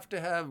they have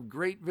to have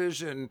great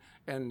vision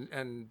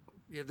and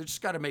they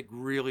just got to make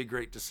really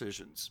great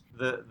decisions.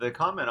 The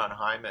comment on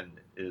Hyman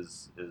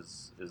is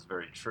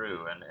very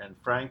true, and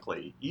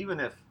frankly,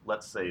 even if,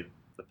 let's say,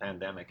 the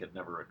pandemic had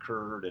never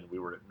occurred and we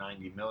were at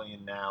 90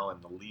 million now,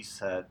 and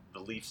the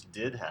Leafs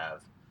did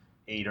have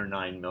 8 or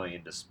 9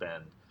 million to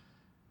spend,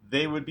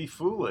 they would be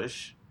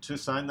foolish to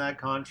sign that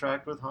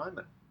contract with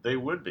Hyman. They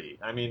would be.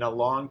 I mean, a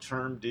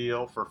long-term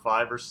deal for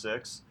 5 or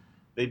 6.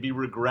 They'd be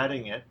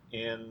regretting it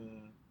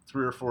in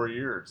 3 or 4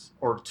 years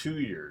or 2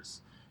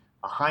 years.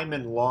 A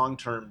Hyman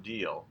long-term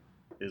deal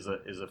is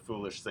a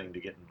foolish thing to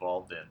get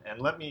involved in. And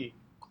let me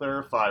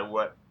clarify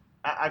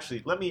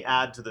let me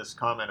add to this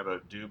comment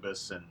about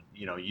Dubas and,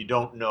 you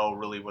don't know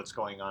really what's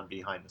going on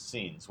behind the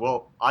scenes.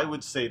 Well, I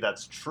would say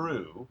that's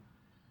true.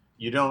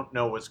 You don't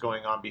know what's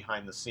going on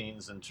behind the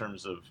scenes in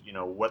terms of,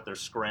 what they're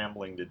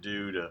scrambling to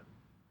do to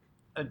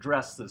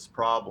address this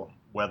problem,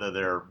 whether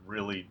they're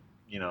really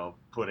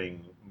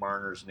putting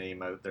Marner's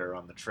name out there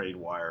on the trade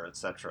wire,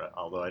 etc.,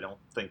 although I don't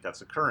think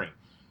that's occurring.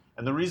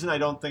 And the reason I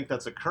don't think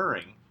that's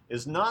occurring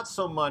is not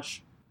so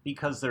much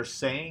because they're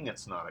saying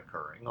it's not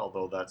occurring,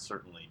 although that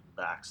certainly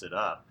backs it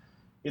up.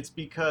 It's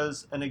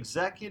because an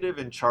executive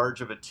in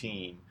charge of a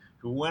team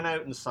who went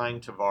out and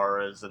signed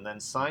Tavares and then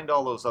signed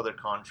all those other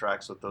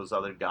contracts with those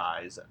other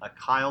guys, a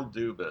Kyle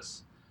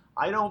Dubas,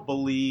 I don't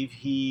believe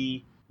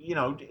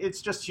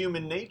it's just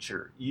human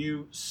nature.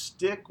 You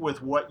stick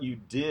with what you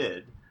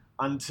did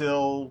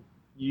until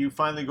you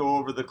finally go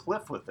over the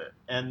cliff with it.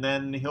 And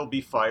then he'll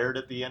be fired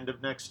at the end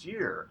of next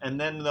year.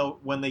 And then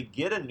when they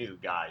get a new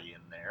guy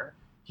in there,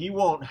 he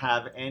won't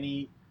have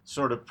any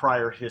sort of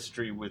prior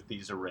history with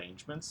these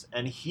arrangements.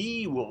 And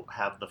he will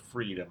have the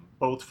freedom,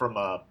 both from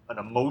an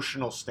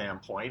emotional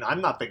standpoint.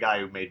 I'm not the guy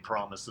who made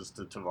promises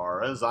to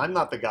Tavares. I'm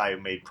not the guy who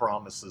made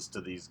promises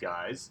to these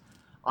guys.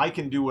 I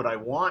can do what I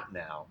want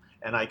now.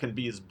 And I can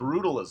be as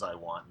brutal as I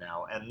want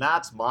now. And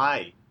that's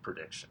my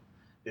prediction,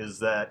 is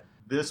that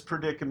this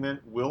predicament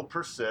will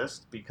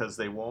persist because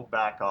they won't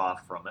back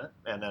off from it,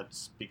 and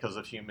that's because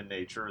of human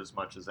nature as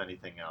much as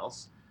anything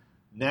else.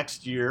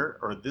 Next year,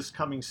 or this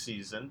coming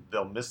season,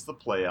 they'll miss the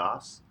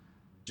playoffs.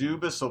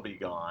 Dubas will be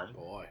gone.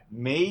 Boy.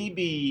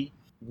 Maybe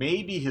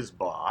his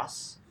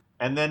boss,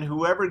 and then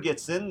whoever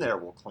gets in there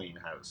will clean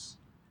house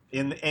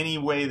in any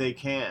way they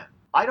can.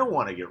 I don't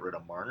want to get rid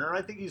of Marner.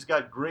 I think he's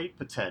got great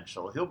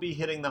potential. He'll be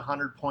hitting the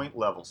 100-point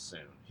level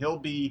soon. He'll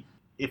be,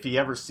 if he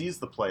ever sees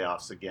the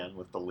playoffs again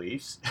with the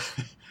Leafs,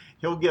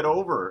 he'll get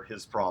over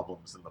his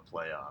problems in the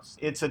playoffs.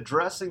 It's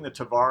addressing the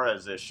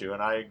Tavares issue,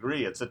 and I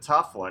agree, it's a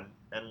tough one.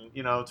 And,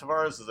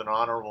 Tavares is an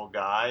honorable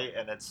guy,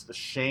 and it's a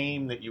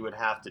shame that you would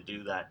have to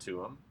do that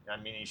to him.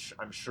 I mean,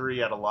 I'm sure he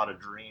had a lot of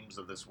dreams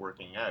of this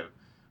working out.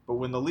 But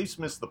when the Leafs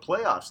miss the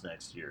playoffs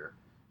next year,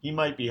 he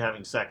might be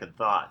having second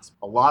thoughts.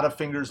 A lot of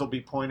fingers will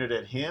be pointed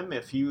at him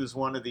if he was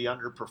one of the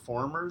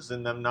underperformers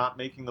in them not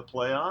making the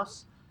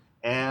playoffs.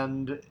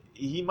 And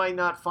he might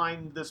not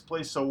find this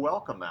place so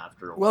welcome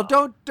after a while.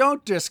 Well,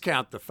 don't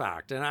discount the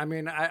fact. And I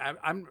mean,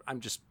 I'm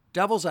just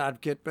devil's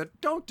advocate, but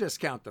don't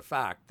discount the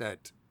fact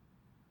that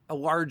a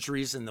large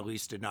reason the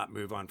Leafs did not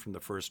move on from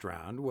the first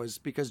round was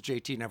because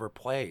JT never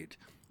played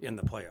in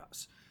the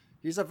playoffs.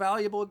 He's a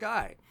valuable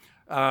guy.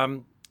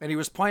 And he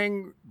was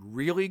playing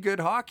really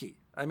good hockey.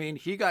 I mean,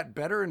 he got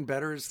better and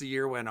better as the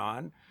year went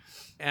on.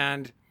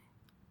 And,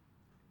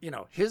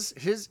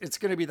 it's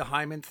going to be the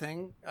Hyman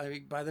thing. I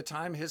mean, by the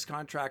time his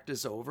contract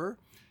is over,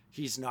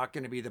 he's not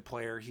going to be the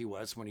player he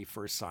was when he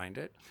first signed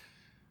it.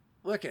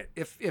 Look,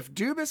 if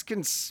Dubas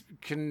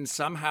can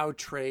somehow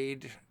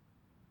trade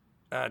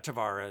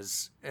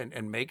Tavares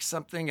and make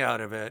something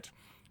out of it,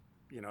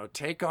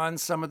 take on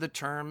some of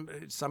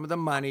the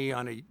money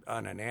on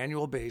an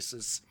annual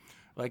basis,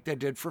 like they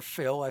did for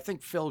Phil. I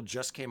think Phil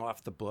just came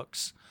off the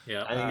books.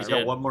 Yeah, I think he's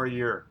got one more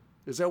year.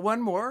 Is there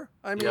one more?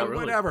 I mean, yeah,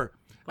 really. Whatever.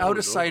 Out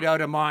of sight,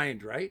 out of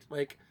mind, right?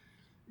 Like,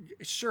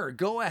 sure,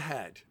 go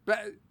ahead.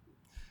 But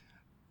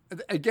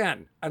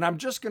again, and I'm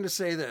just going to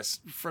say this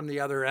from the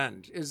other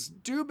end, is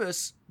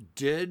Dubas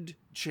did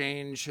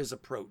change his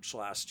approach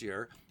last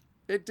year.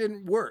 It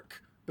didn't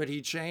work, but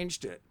he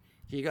changed it.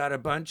 He got a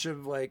bunch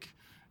of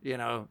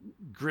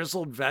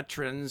grizzled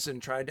veterans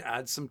and tried to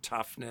add some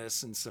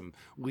toughness and some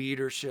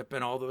leadership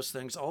and all those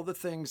things, all the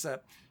things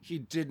that he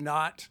did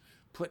not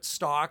put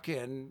stock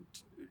in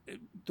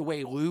the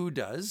way Lou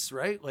does,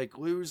 right? Like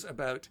Lou's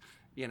about,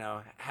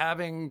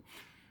 having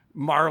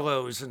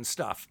Marlows and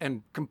stuff,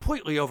 and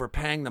completely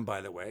overpaying them,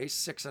 by the way,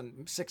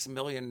 $6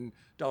 million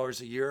a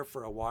year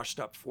for a washed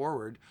up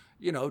forward,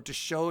 to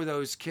show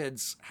those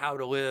kids how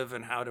to live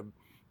and how to,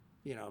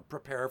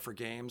 prepare for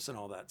games and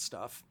all that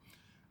stuff.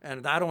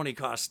 And that only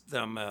cost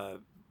them a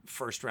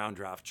first round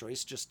draft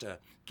choice just to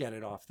get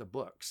it off the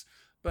books.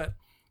 But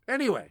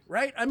anyway,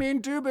 right? I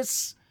mean,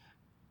 Dubas,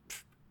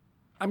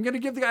 I'm going to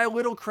give the guy a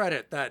little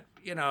credit that,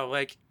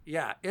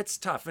 it's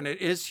tough, and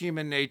it is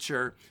human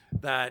nature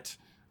that,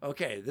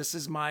 okay, this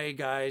is my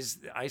guys,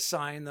 I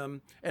sign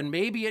them. And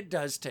maybe it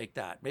does take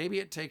that. Maybe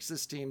it takes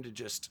this team to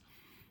just,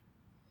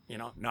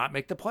 not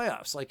make the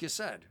playoffs, like you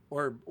said,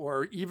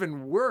 or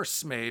even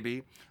worse,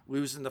 maybe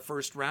losing the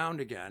first round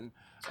again,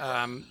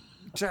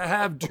 to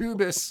have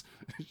Dubas,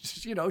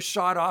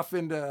 shot off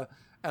into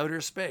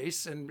outer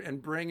space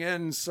and bring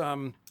in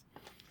some,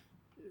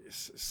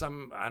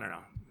 I don't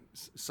know,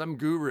 some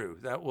guru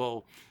that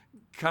will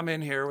come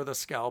in here with a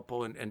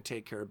scalpel and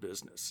take care of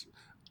business.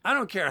 I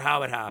don't care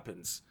how it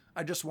happens.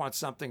 I just want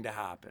something to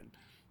happen.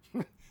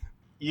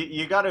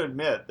 You got to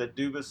admit that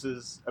Dubas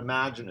is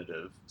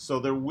imaginative, so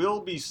there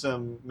will be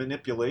some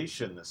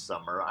manipulation this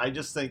summer. I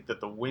just think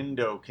that the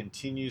window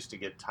continues to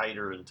get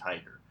tighter and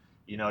tighter.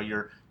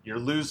 You're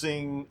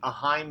losing a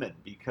Hyman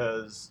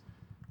because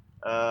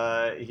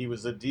he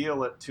was a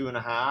deal at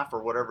 2.5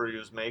 or whatever he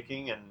was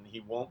making, and he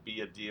won't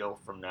be a deal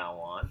from now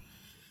on.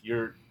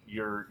 You're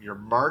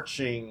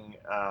marching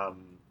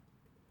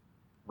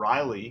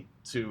Riley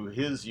to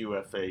his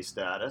UFA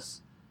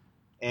status,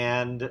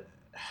 and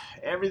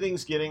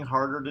everything's getting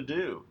harder to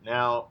do.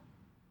 Now,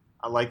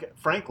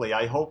 frankly,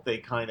 I hope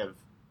that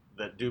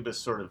Dubas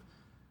sort of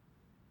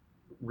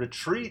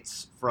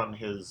retreats from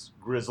his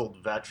grizzled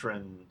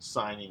veteran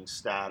signing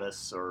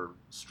status or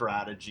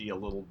strategy a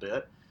little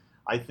bit.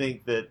 I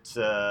think that,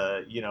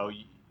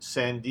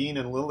 Sandin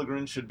and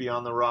Liljegren should be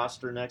on the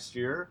roster next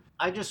year.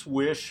 I just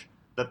wish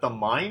that the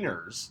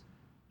minors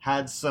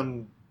had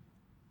some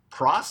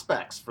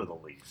prospects for the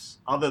Leafs,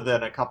 other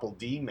than a couple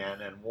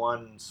D-men and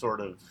one sort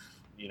of,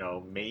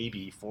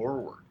 maybe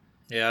forward.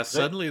 Yeah,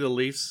 suddenly the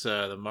Leafs,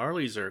 the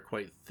Marlies are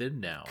quite thin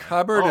now.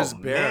 Cupboard is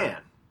bare.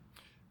 Man.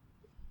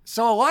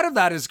 So a lot of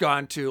that has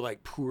gone to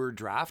poor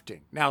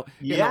drafting. Now,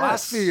 in the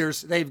last few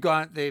years, they've given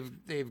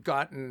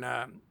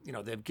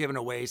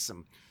away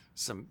some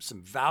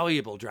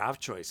valuable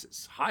draft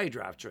choices, high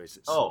draft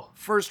choices. Oh,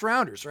 first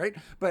rounders, right?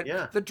 But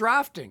the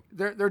drafting,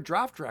 their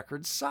draft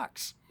record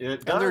sucks. And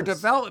their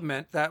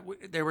development that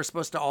they were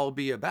supposed to all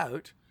be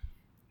about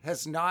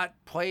has not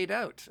played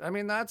out. I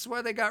mean, that's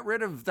why they got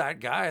rid of that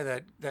guy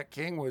that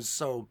King was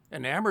so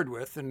enamored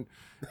with and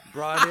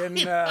brought in.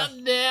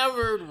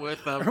 Enamored with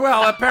him.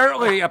 Well,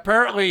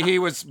 apparently he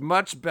was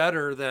much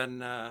better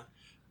than.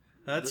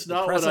 That's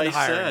not what I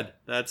said.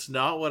 That's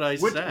not what I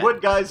said.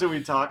 What guys are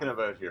we talking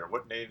about here?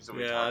 What names are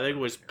we talking about? Yeah, I think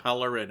it was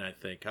Pellerin, I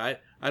think. I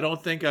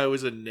don't think I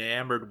was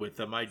enamored with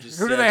them. I just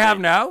Who do they have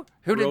now?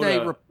 Who did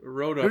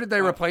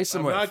they replace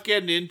him with? I'm not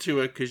getting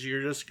into it because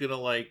you're just going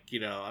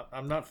to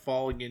I'm not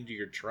falling into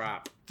your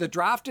trap. The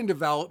draft and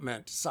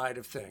development side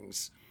of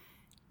things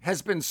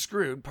has been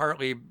screwed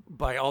partly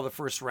by all the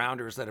first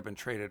rounders that have been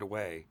traded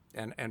away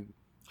and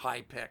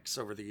high picks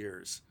over the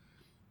years.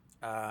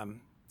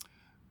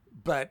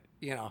 But,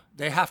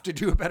 they have to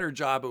do a better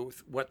job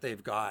with what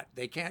they've got.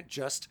 They can't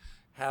just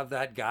have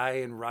that guy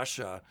in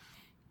Russia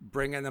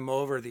bringing them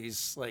over,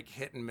 these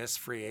hit and miss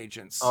free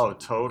agents. Oh,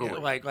 totally.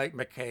 Like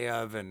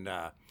Mikheyev and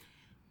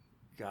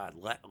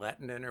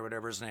Lettinen or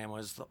whatever his name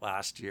was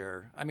last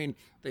year. I mean,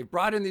 they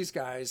brought in these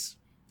guys.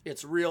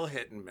 It's real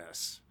hit and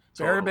miss.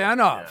 Totally.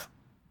 Barabanov,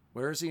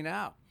 where is he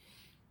now?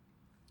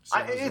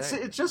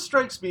 It just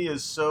strikes me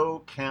as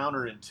so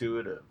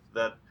counterintuitive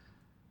that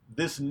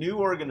this new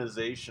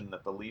organization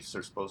that the Leafs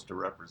are supposed to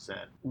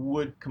represent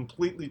would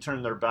completely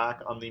turn their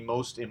back on the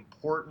most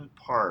important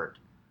part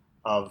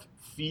of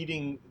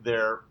feeding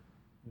their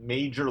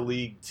major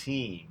league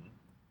team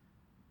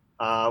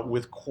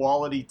with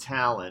quality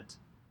talent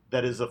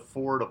that is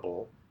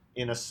affordable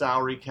in a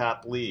salary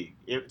cap league.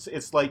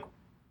 It's like,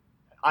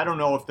 I don't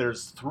know if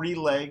there's 3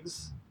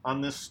 legs on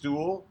this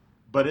stool,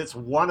 but it's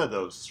one of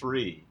those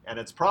 3, and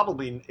it's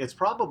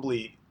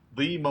probably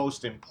the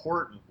most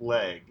important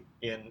leg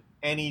in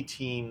any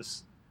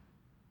team's,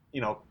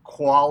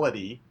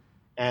 quality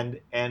and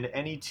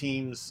any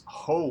team's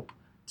hope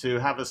to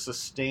have a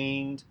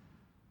sustained,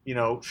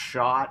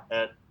 shot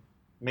at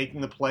making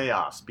the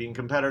playoffs, being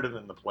competitive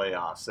in the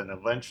playoffs, and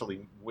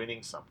eventually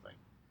winning something.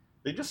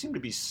 They just seem to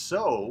be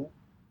so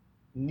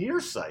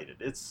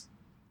nearsighted.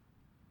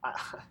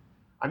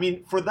 I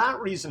mean, for that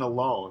reason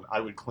alone, I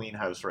would clean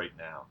house right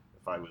now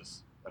if I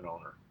was an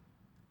owner.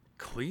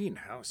 Clean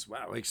house?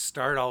 Wow,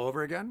 start all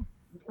over again?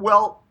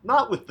 Well,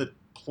 not with the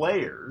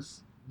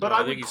players, but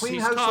I would clean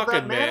house with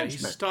that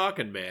management. He's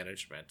talking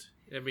management.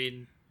 I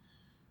mean,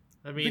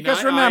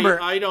 because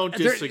remember, I don't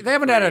disagree. They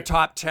haven't had a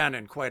top 10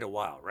 in quite a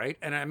while, right?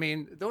 And I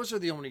mean, those are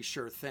the only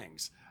sure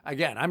things.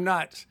 Again, I'm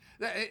not.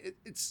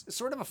 It's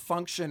sort of a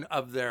function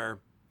of their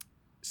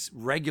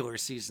regular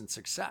season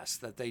success,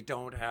 that they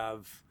don't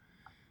have,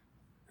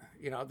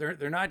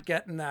 they're not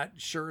getting that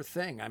sure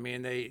thing. I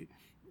mean,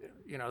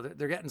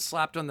 they're getting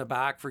slapped on the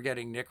back for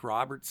getting Nick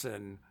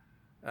Robertson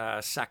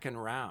mid-second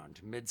round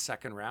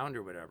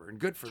or whatever, and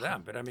good for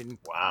them. But I mean,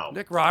 wow,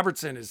 Nick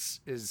Robertson is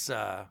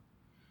I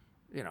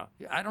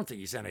don't think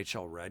he's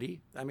NHL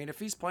ready. I mean, if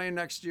he's playing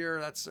next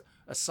year, that's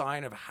a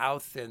sign of how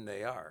thin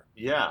they are.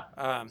 Yeah,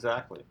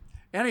 exactly.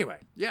 Anyway,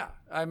 yeah.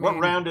 I mean, what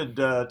round did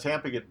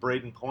Tampa get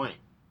Braden Point?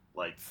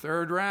 Like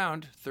third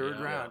round. Third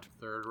round.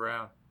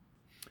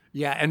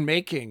 Yeah, and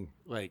making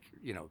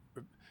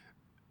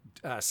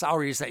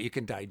salaries that you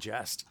can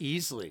digest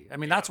easily. I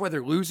mean, that's why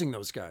they're losing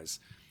those guys.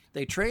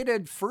 They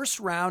traded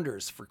first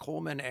rounders for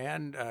Coleman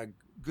and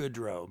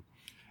Goodrow,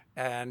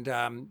 and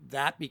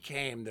that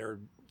became their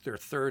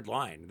third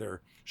line,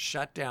 their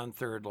shutdown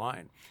third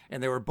line.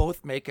 And they were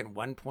both making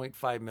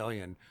 $1.5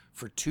 million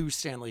for 2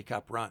 Stanley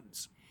Cup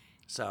runs.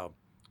 So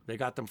they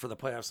got them for the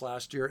playoffs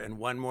last year and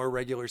one more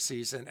regular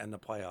season and the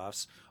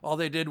playoffs. All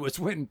they did was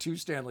win 2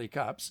 Stanley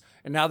Cups,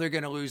 and now they're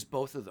going to lose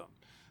both of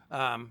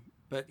them.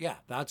 But yeah,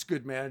 that's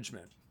good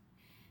management.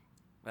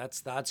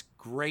 That's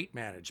great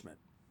management.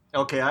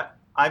 Okay,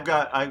 I've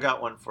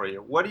got one for you.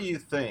 What do you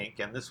think?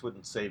 And this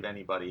wouldn't save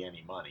anybody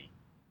any money.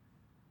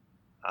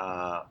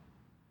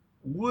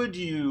 Would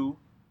you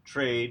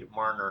trade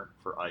Marner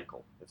for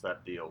Eichel if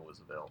that deal was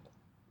available?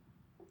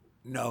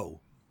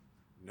 No.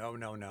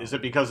 Is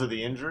it because of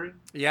the injury?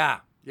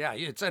 Yeah.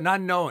 It's an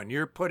unknown.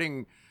 You're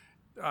putting,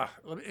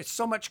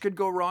 so much could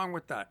go wrong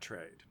with that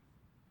trade.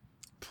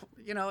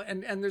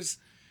 And there's,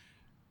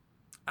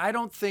 I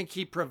don't think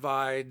he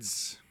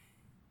provides.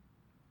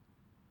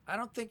 I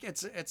don't think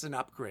it's an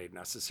upgrade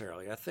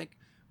necessarily. I think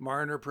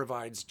Marner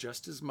provides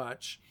just as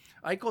much.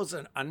 Eichel's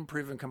an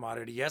unproven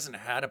commodity. He hasn't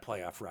had a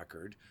playoff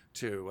record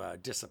to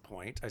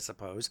disappoint, I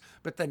suppose.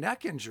 But the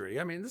neck injury,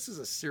 I mean, this is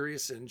a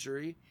serious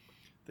injury.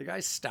 The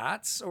guy's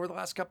stats over the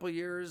last couple of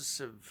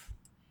years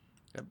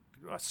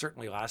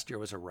certainly last year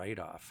was a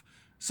write-off.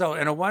 So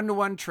in a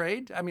 1-to-1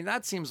 trade, I mean,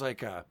 that seems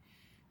like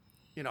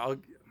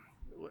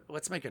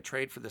let's make a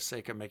trade for the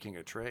sake of making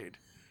a trade.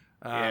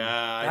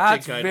 I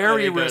think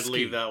I'd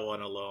leave that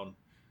one alone.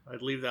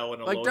 I'd leave that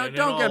one alone. Like,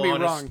 don't get me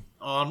wrong.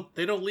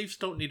 Leafs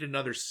don't need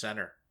another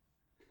center,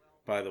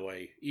 by the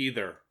way,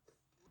 either.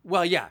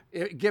 Well, yeah,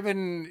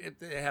 given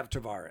they have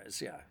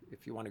Tavares, yeah,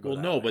 if you want to go. Well,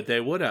 no, way. But they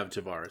would have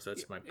Tavares.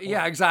 That's my point.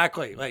 Yeah,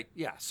 exactly.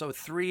 So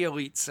 3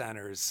 elite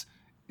centers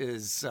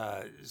is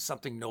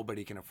something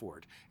nobody can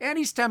afford, and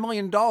he's $10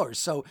 million.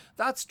 So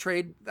that's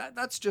trade.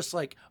 That's just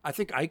like, I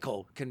think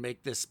Eichel can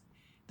make this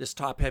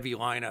top-heavy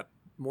lineup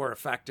more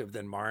effective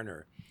than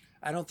Marner.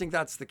 I don't think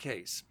that's the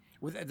case.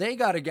 They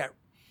got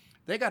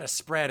to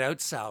spread out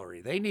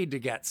salary. They need to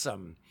get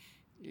some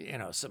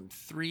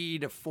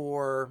 $3 to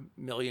 $4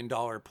 million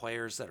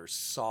players that are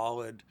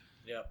solid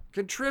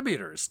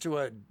contributors to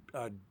a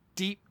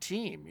deep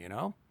team.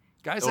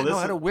 Guys that know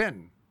how to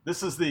win.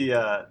 This is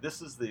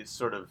the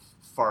sort of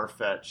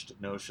far-fetched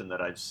notion that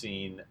I've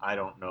seen. I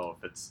don't know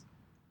if it's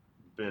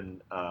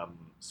been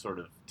sort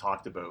of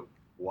talked about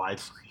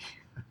widely,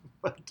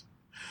 but.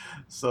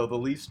 So the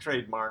Leafs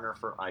trade Marner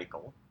for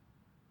Eichel.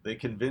 They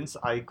convince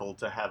Eichel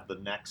to have the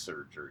neck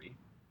surgery.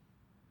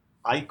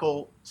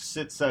 Eichel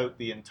sits out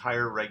the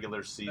entire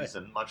regular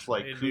season, much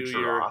like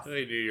Kucherov.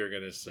 I knew you were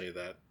going to say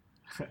that.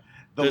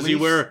 Does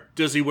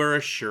he wear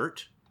a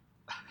shirt?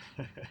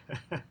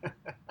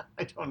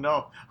 I don't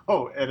know.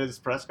 Oh, at his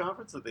press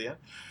conference at the end?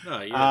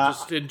 No,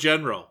 just in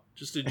general.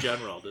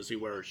 Does he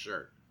wear a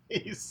shirt?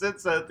 He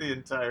sits out the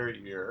entire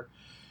year.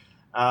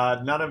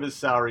 None of his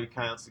salary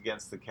counts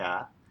against the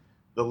cap.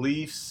 The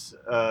Leafs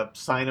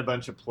sign a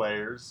bunch of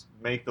players,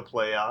 make the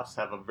playoffs,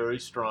 have a very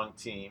strong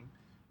team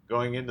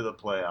going into the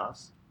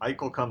playoffs.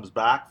 Eichel comes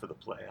back for the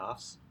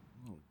playoffs.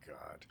 Oh,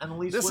 God. And the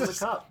Leafs win the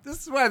cup.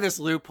 This is why this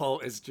loophole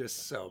is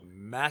just so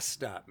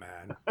messed up,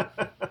 man.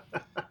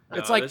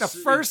 It's like the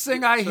first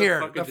thing I hear.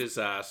 It's a fucking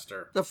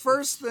disaster. The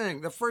first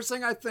thing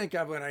I think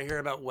of when I hear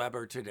about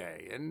Weber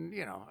today, and,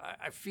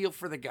 I feel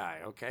for the guy,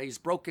 okay? He's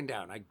broken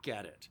down. I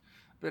get it.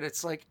 But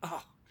it's like,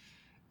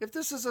 if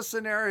this is a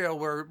scenario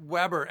where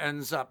Weber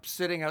ends up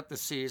sitting out the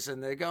season,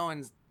 they go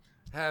and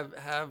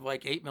have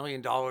like $8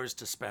 million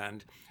to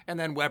spend, and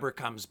then Weber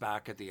comes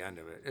back at the end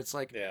of it. It's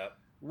like,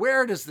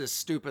 where does this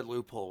stupid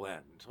loophole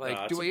end?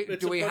 Like, do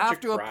we have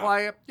to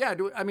apply it? Yeah,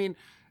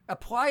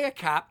 apply a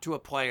cap to a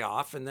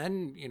playoff, and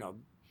then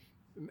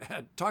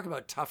talk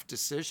about tough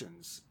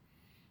decisions.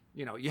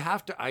 You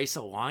have to ice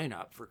a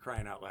lineup, for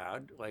crying out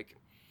loud. Like,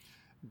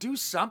 do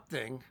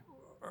something.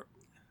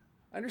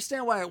 I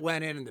understand why it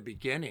went in the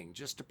beginning,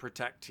 just to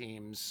protect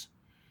teams.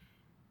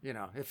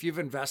 If you've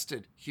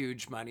invested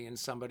huge money in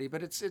somebody,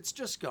 but it's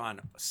just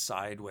gone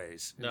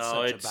sideways.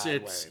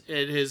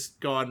 It has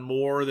gone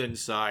more than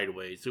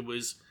sideways.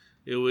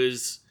 It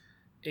was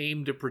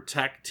aimed to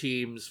protect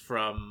teams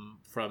from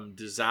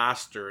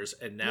disasters,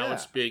 and now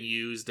it's being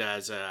used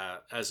as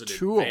an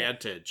tool.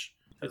 Advantage.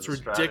 It's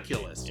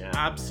ridiculous. Yeah.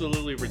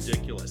 Absolutely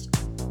ridiculous.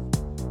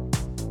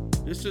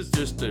 This is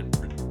just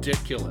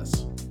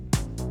ridiculous.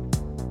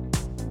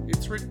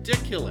 It's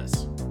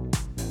ridiculous.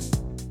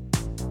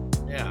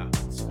 Yeah,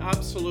 it's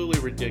absolutely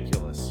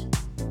ridiculous.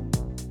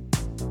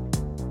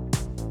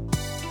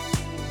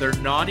 They're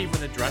not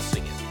even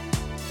addressing it.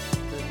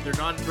 They're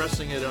not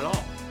addressing it at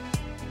all.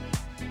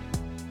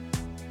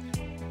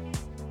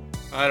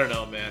 I don't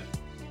know, man.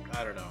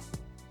 I don't know.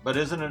 But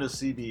isn't it a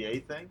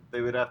CBA thing? They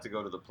would have to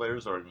go to the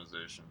players'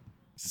 organization.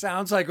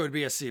 Sounds like it would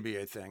be a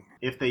CBA thing.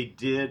 If they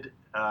did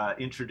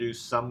introduce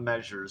some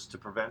measures to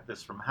prevent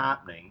this from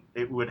happening,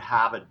 it would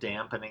have a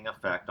dampening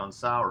effect on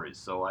salaries.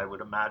 So I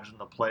would imagine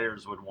the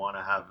players would want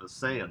to have a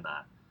say in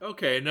that.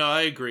 Okay, no,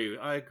 I agree.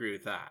 I agree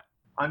with that.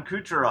 On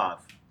Kucherov,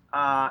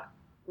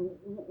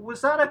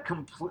 was that a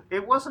complete?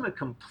 It wasn't a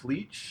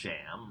complete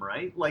sham,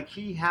 right? Like,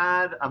 he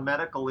had a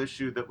medical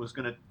issue that was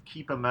going to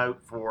keep him out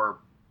for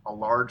a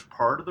large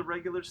part of the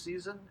regular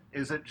season.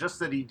 Is it just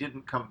that he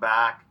didn't come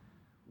back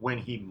when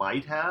he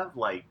might have,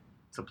 like,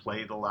 to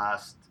play the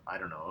last, I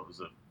don't know, it was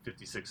a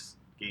 56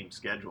 game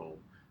schedule.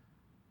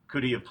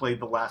 Could he have played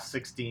the last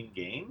 16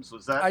 games?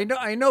 Was that?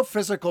 I know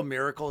physical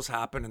miracles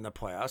happen in the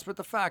playoffs, but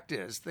the fact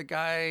is the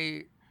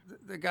guy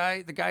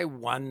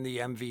won the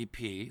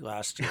MVP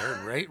last year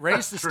and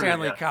raised the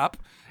Stanley Cup.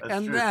 That's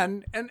and true.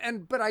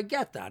 then but I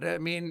get that. I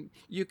mean,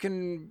 it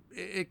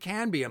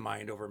can be a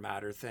mind over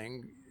matter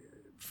thing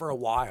for a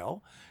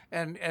while.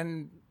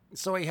 And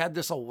so he had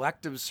this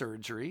elective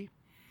surgery.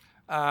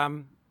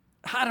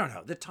 I don't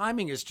know. The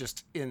timing is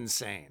just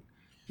insane.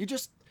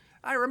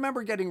 I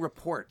remember getting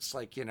reports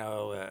like, a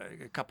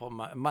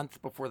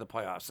month before the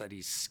playoffs that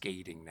he's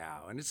skating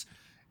now. And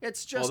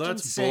it's just well,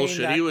 that's insane.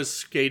 bullshit. He was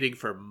skating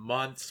for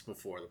months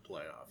before the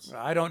playoffs.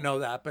 I don't know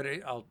that, but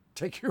I'll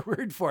take your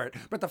word for it.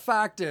 But the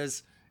fact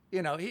is,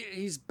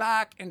 he's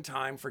back in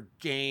time for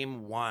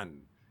game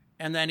 1.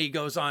 And then he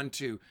goes on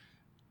to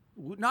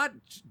not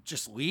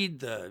just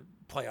lead the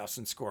playoffs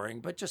in scoring,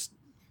 but just,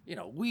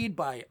 lead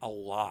by a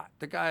lot.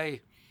 The guy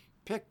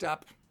picked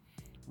up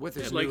with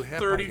his new hip,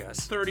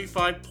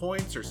 35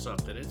 points or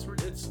something. It's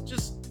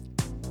just,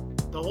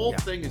 the whole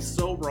thing is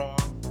so wrong.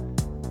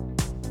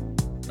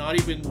 Not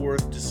even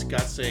worth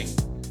discussing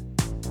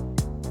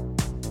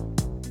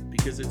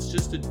because it's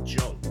just a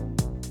joke.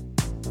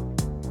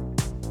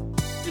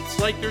 It's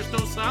like there's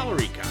no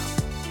salary cap.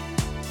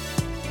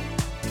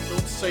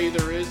 Don't say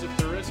there is if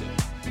there isn't.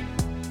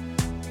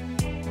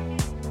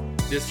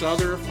 This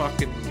other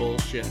fucking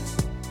bullshit.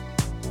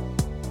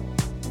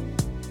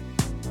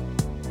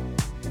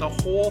 The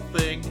whole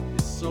thing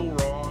is so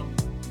wrong.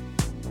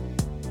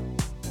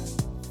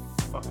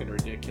 Fucking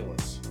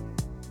ridiculous.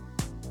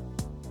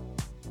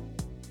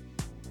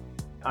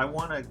 I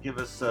want to give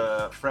us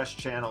fresh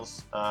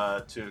channels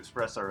to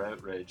express our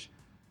outrage.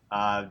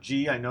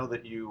 G, I know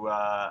that you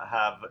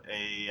have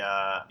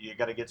you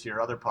got to get to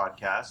your other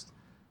podcast,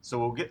 so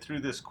we'll get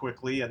through this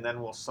quickly and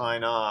then we'll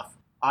sign off.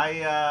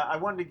 I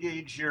wanted to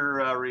gauge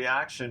your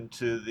reaction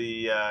to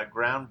the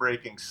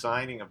groundbreaking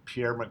signing of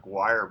Pierre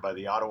McGuire by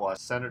the Ottawa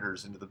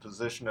Senators into the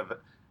position of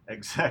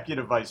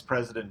Executive Vice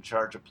President in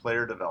charge of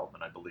player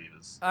development, I believe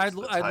is I'd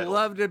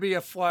love to be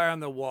a fly on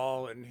the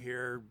wall and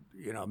hear,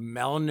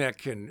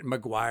 Melnick and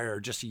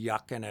McGuire just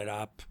yucking it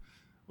up.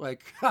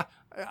 Like,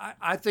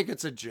 I think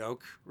it's a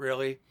joke,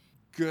 really.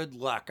 Good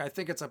luck. I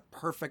think it's a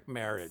perfect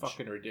marriage.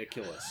 Fucking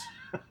ridiculous.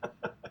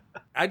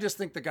 I just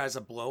think the guy's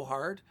a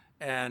blowhard,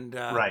 and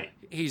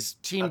he's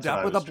teamed That's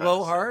up with a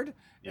blowhard,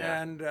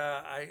 and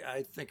Yeah.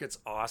 I think it's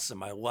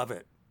awesome. I love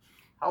it.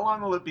 How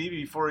long will it be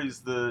before he's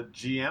the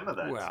GM of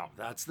that team? Well,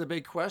 that's the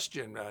big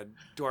question.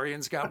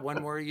 Dorian's got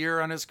one more year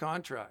on his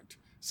contract,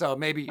 so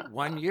maybe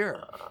 1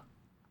 year.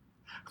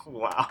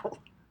 Wow.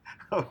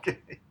 Okay.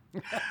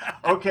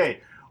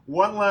 Okay.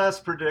 One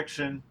last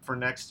prediction for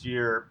next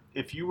year.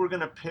 If you were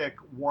going to pick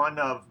one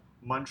of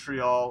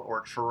Montreal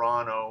or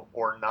Toronto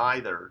or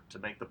neither to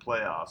make the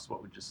playoffs,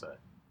 what would you say?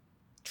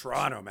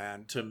 Toronto,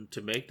 man. To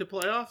make the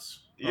playoffs?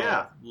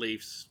 Yeah.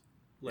 Leafs.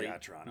 Yeah,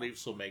 Toronto.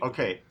 Leafs will make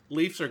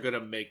Leafs are going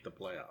to make the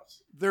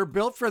playoffs. They're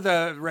built for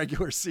the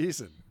regular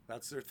season.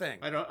 That's their thing.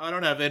 I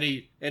don't have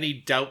any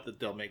doubt that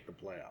they'll make the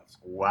playoffs.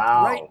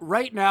 Wow.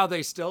 Right now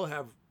they still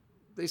have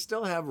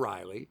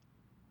Riley.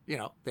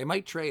 They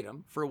might trade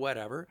him for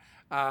whatever.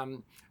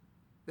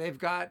 They've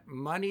got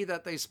money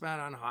that they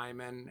spent on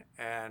Hyman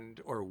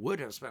or would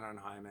have spent on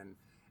Hyman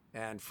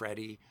and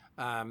Freddie.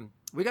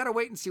 We got to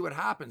wait and see what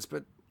happens.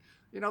 But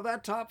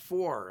that top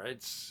 4,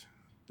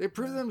 they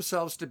prove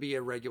themselves to be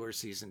a regular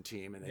season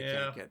team, and they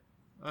can't get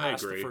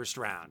past the first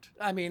round.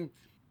 I mean,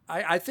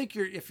 I think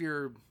if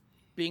you're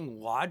being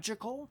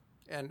logical,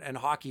 and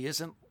hockey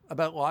isn't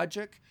about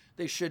logic,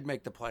 they should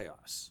make the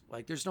playoffs.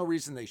 Like, there's no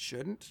reason they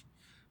shouldn't,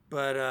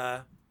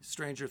 but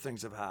stranger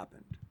things have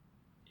happened.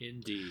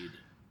 Indeed.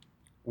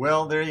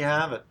 Well, there you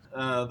have it.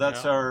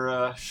 That's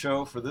our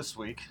show for this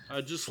week.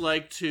 I'd just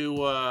like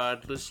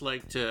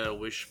to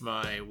wish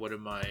one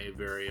of my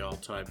very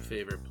all-time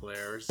favorite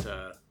players,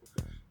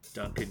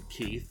 Duncan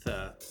Keith,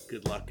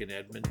 good luck in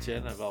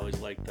Edmonton. I've always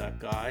liked that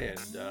guy,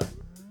 and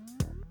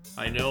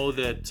I know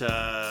that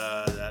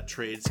that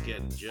trade's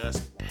getting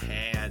just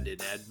panned in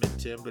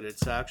Edmonton, but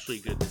it's actually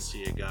good to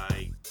see a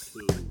guy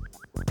who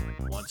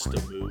wants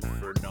to move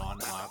for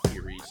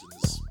non-hockey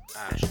reasons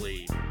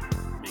actually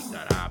make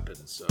that happen.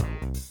 So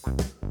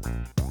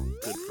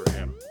good for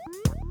him.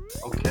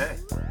 Okay.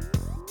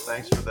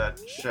 Thanks for that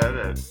shout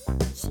out.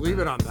 Let's leave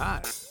it on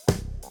that.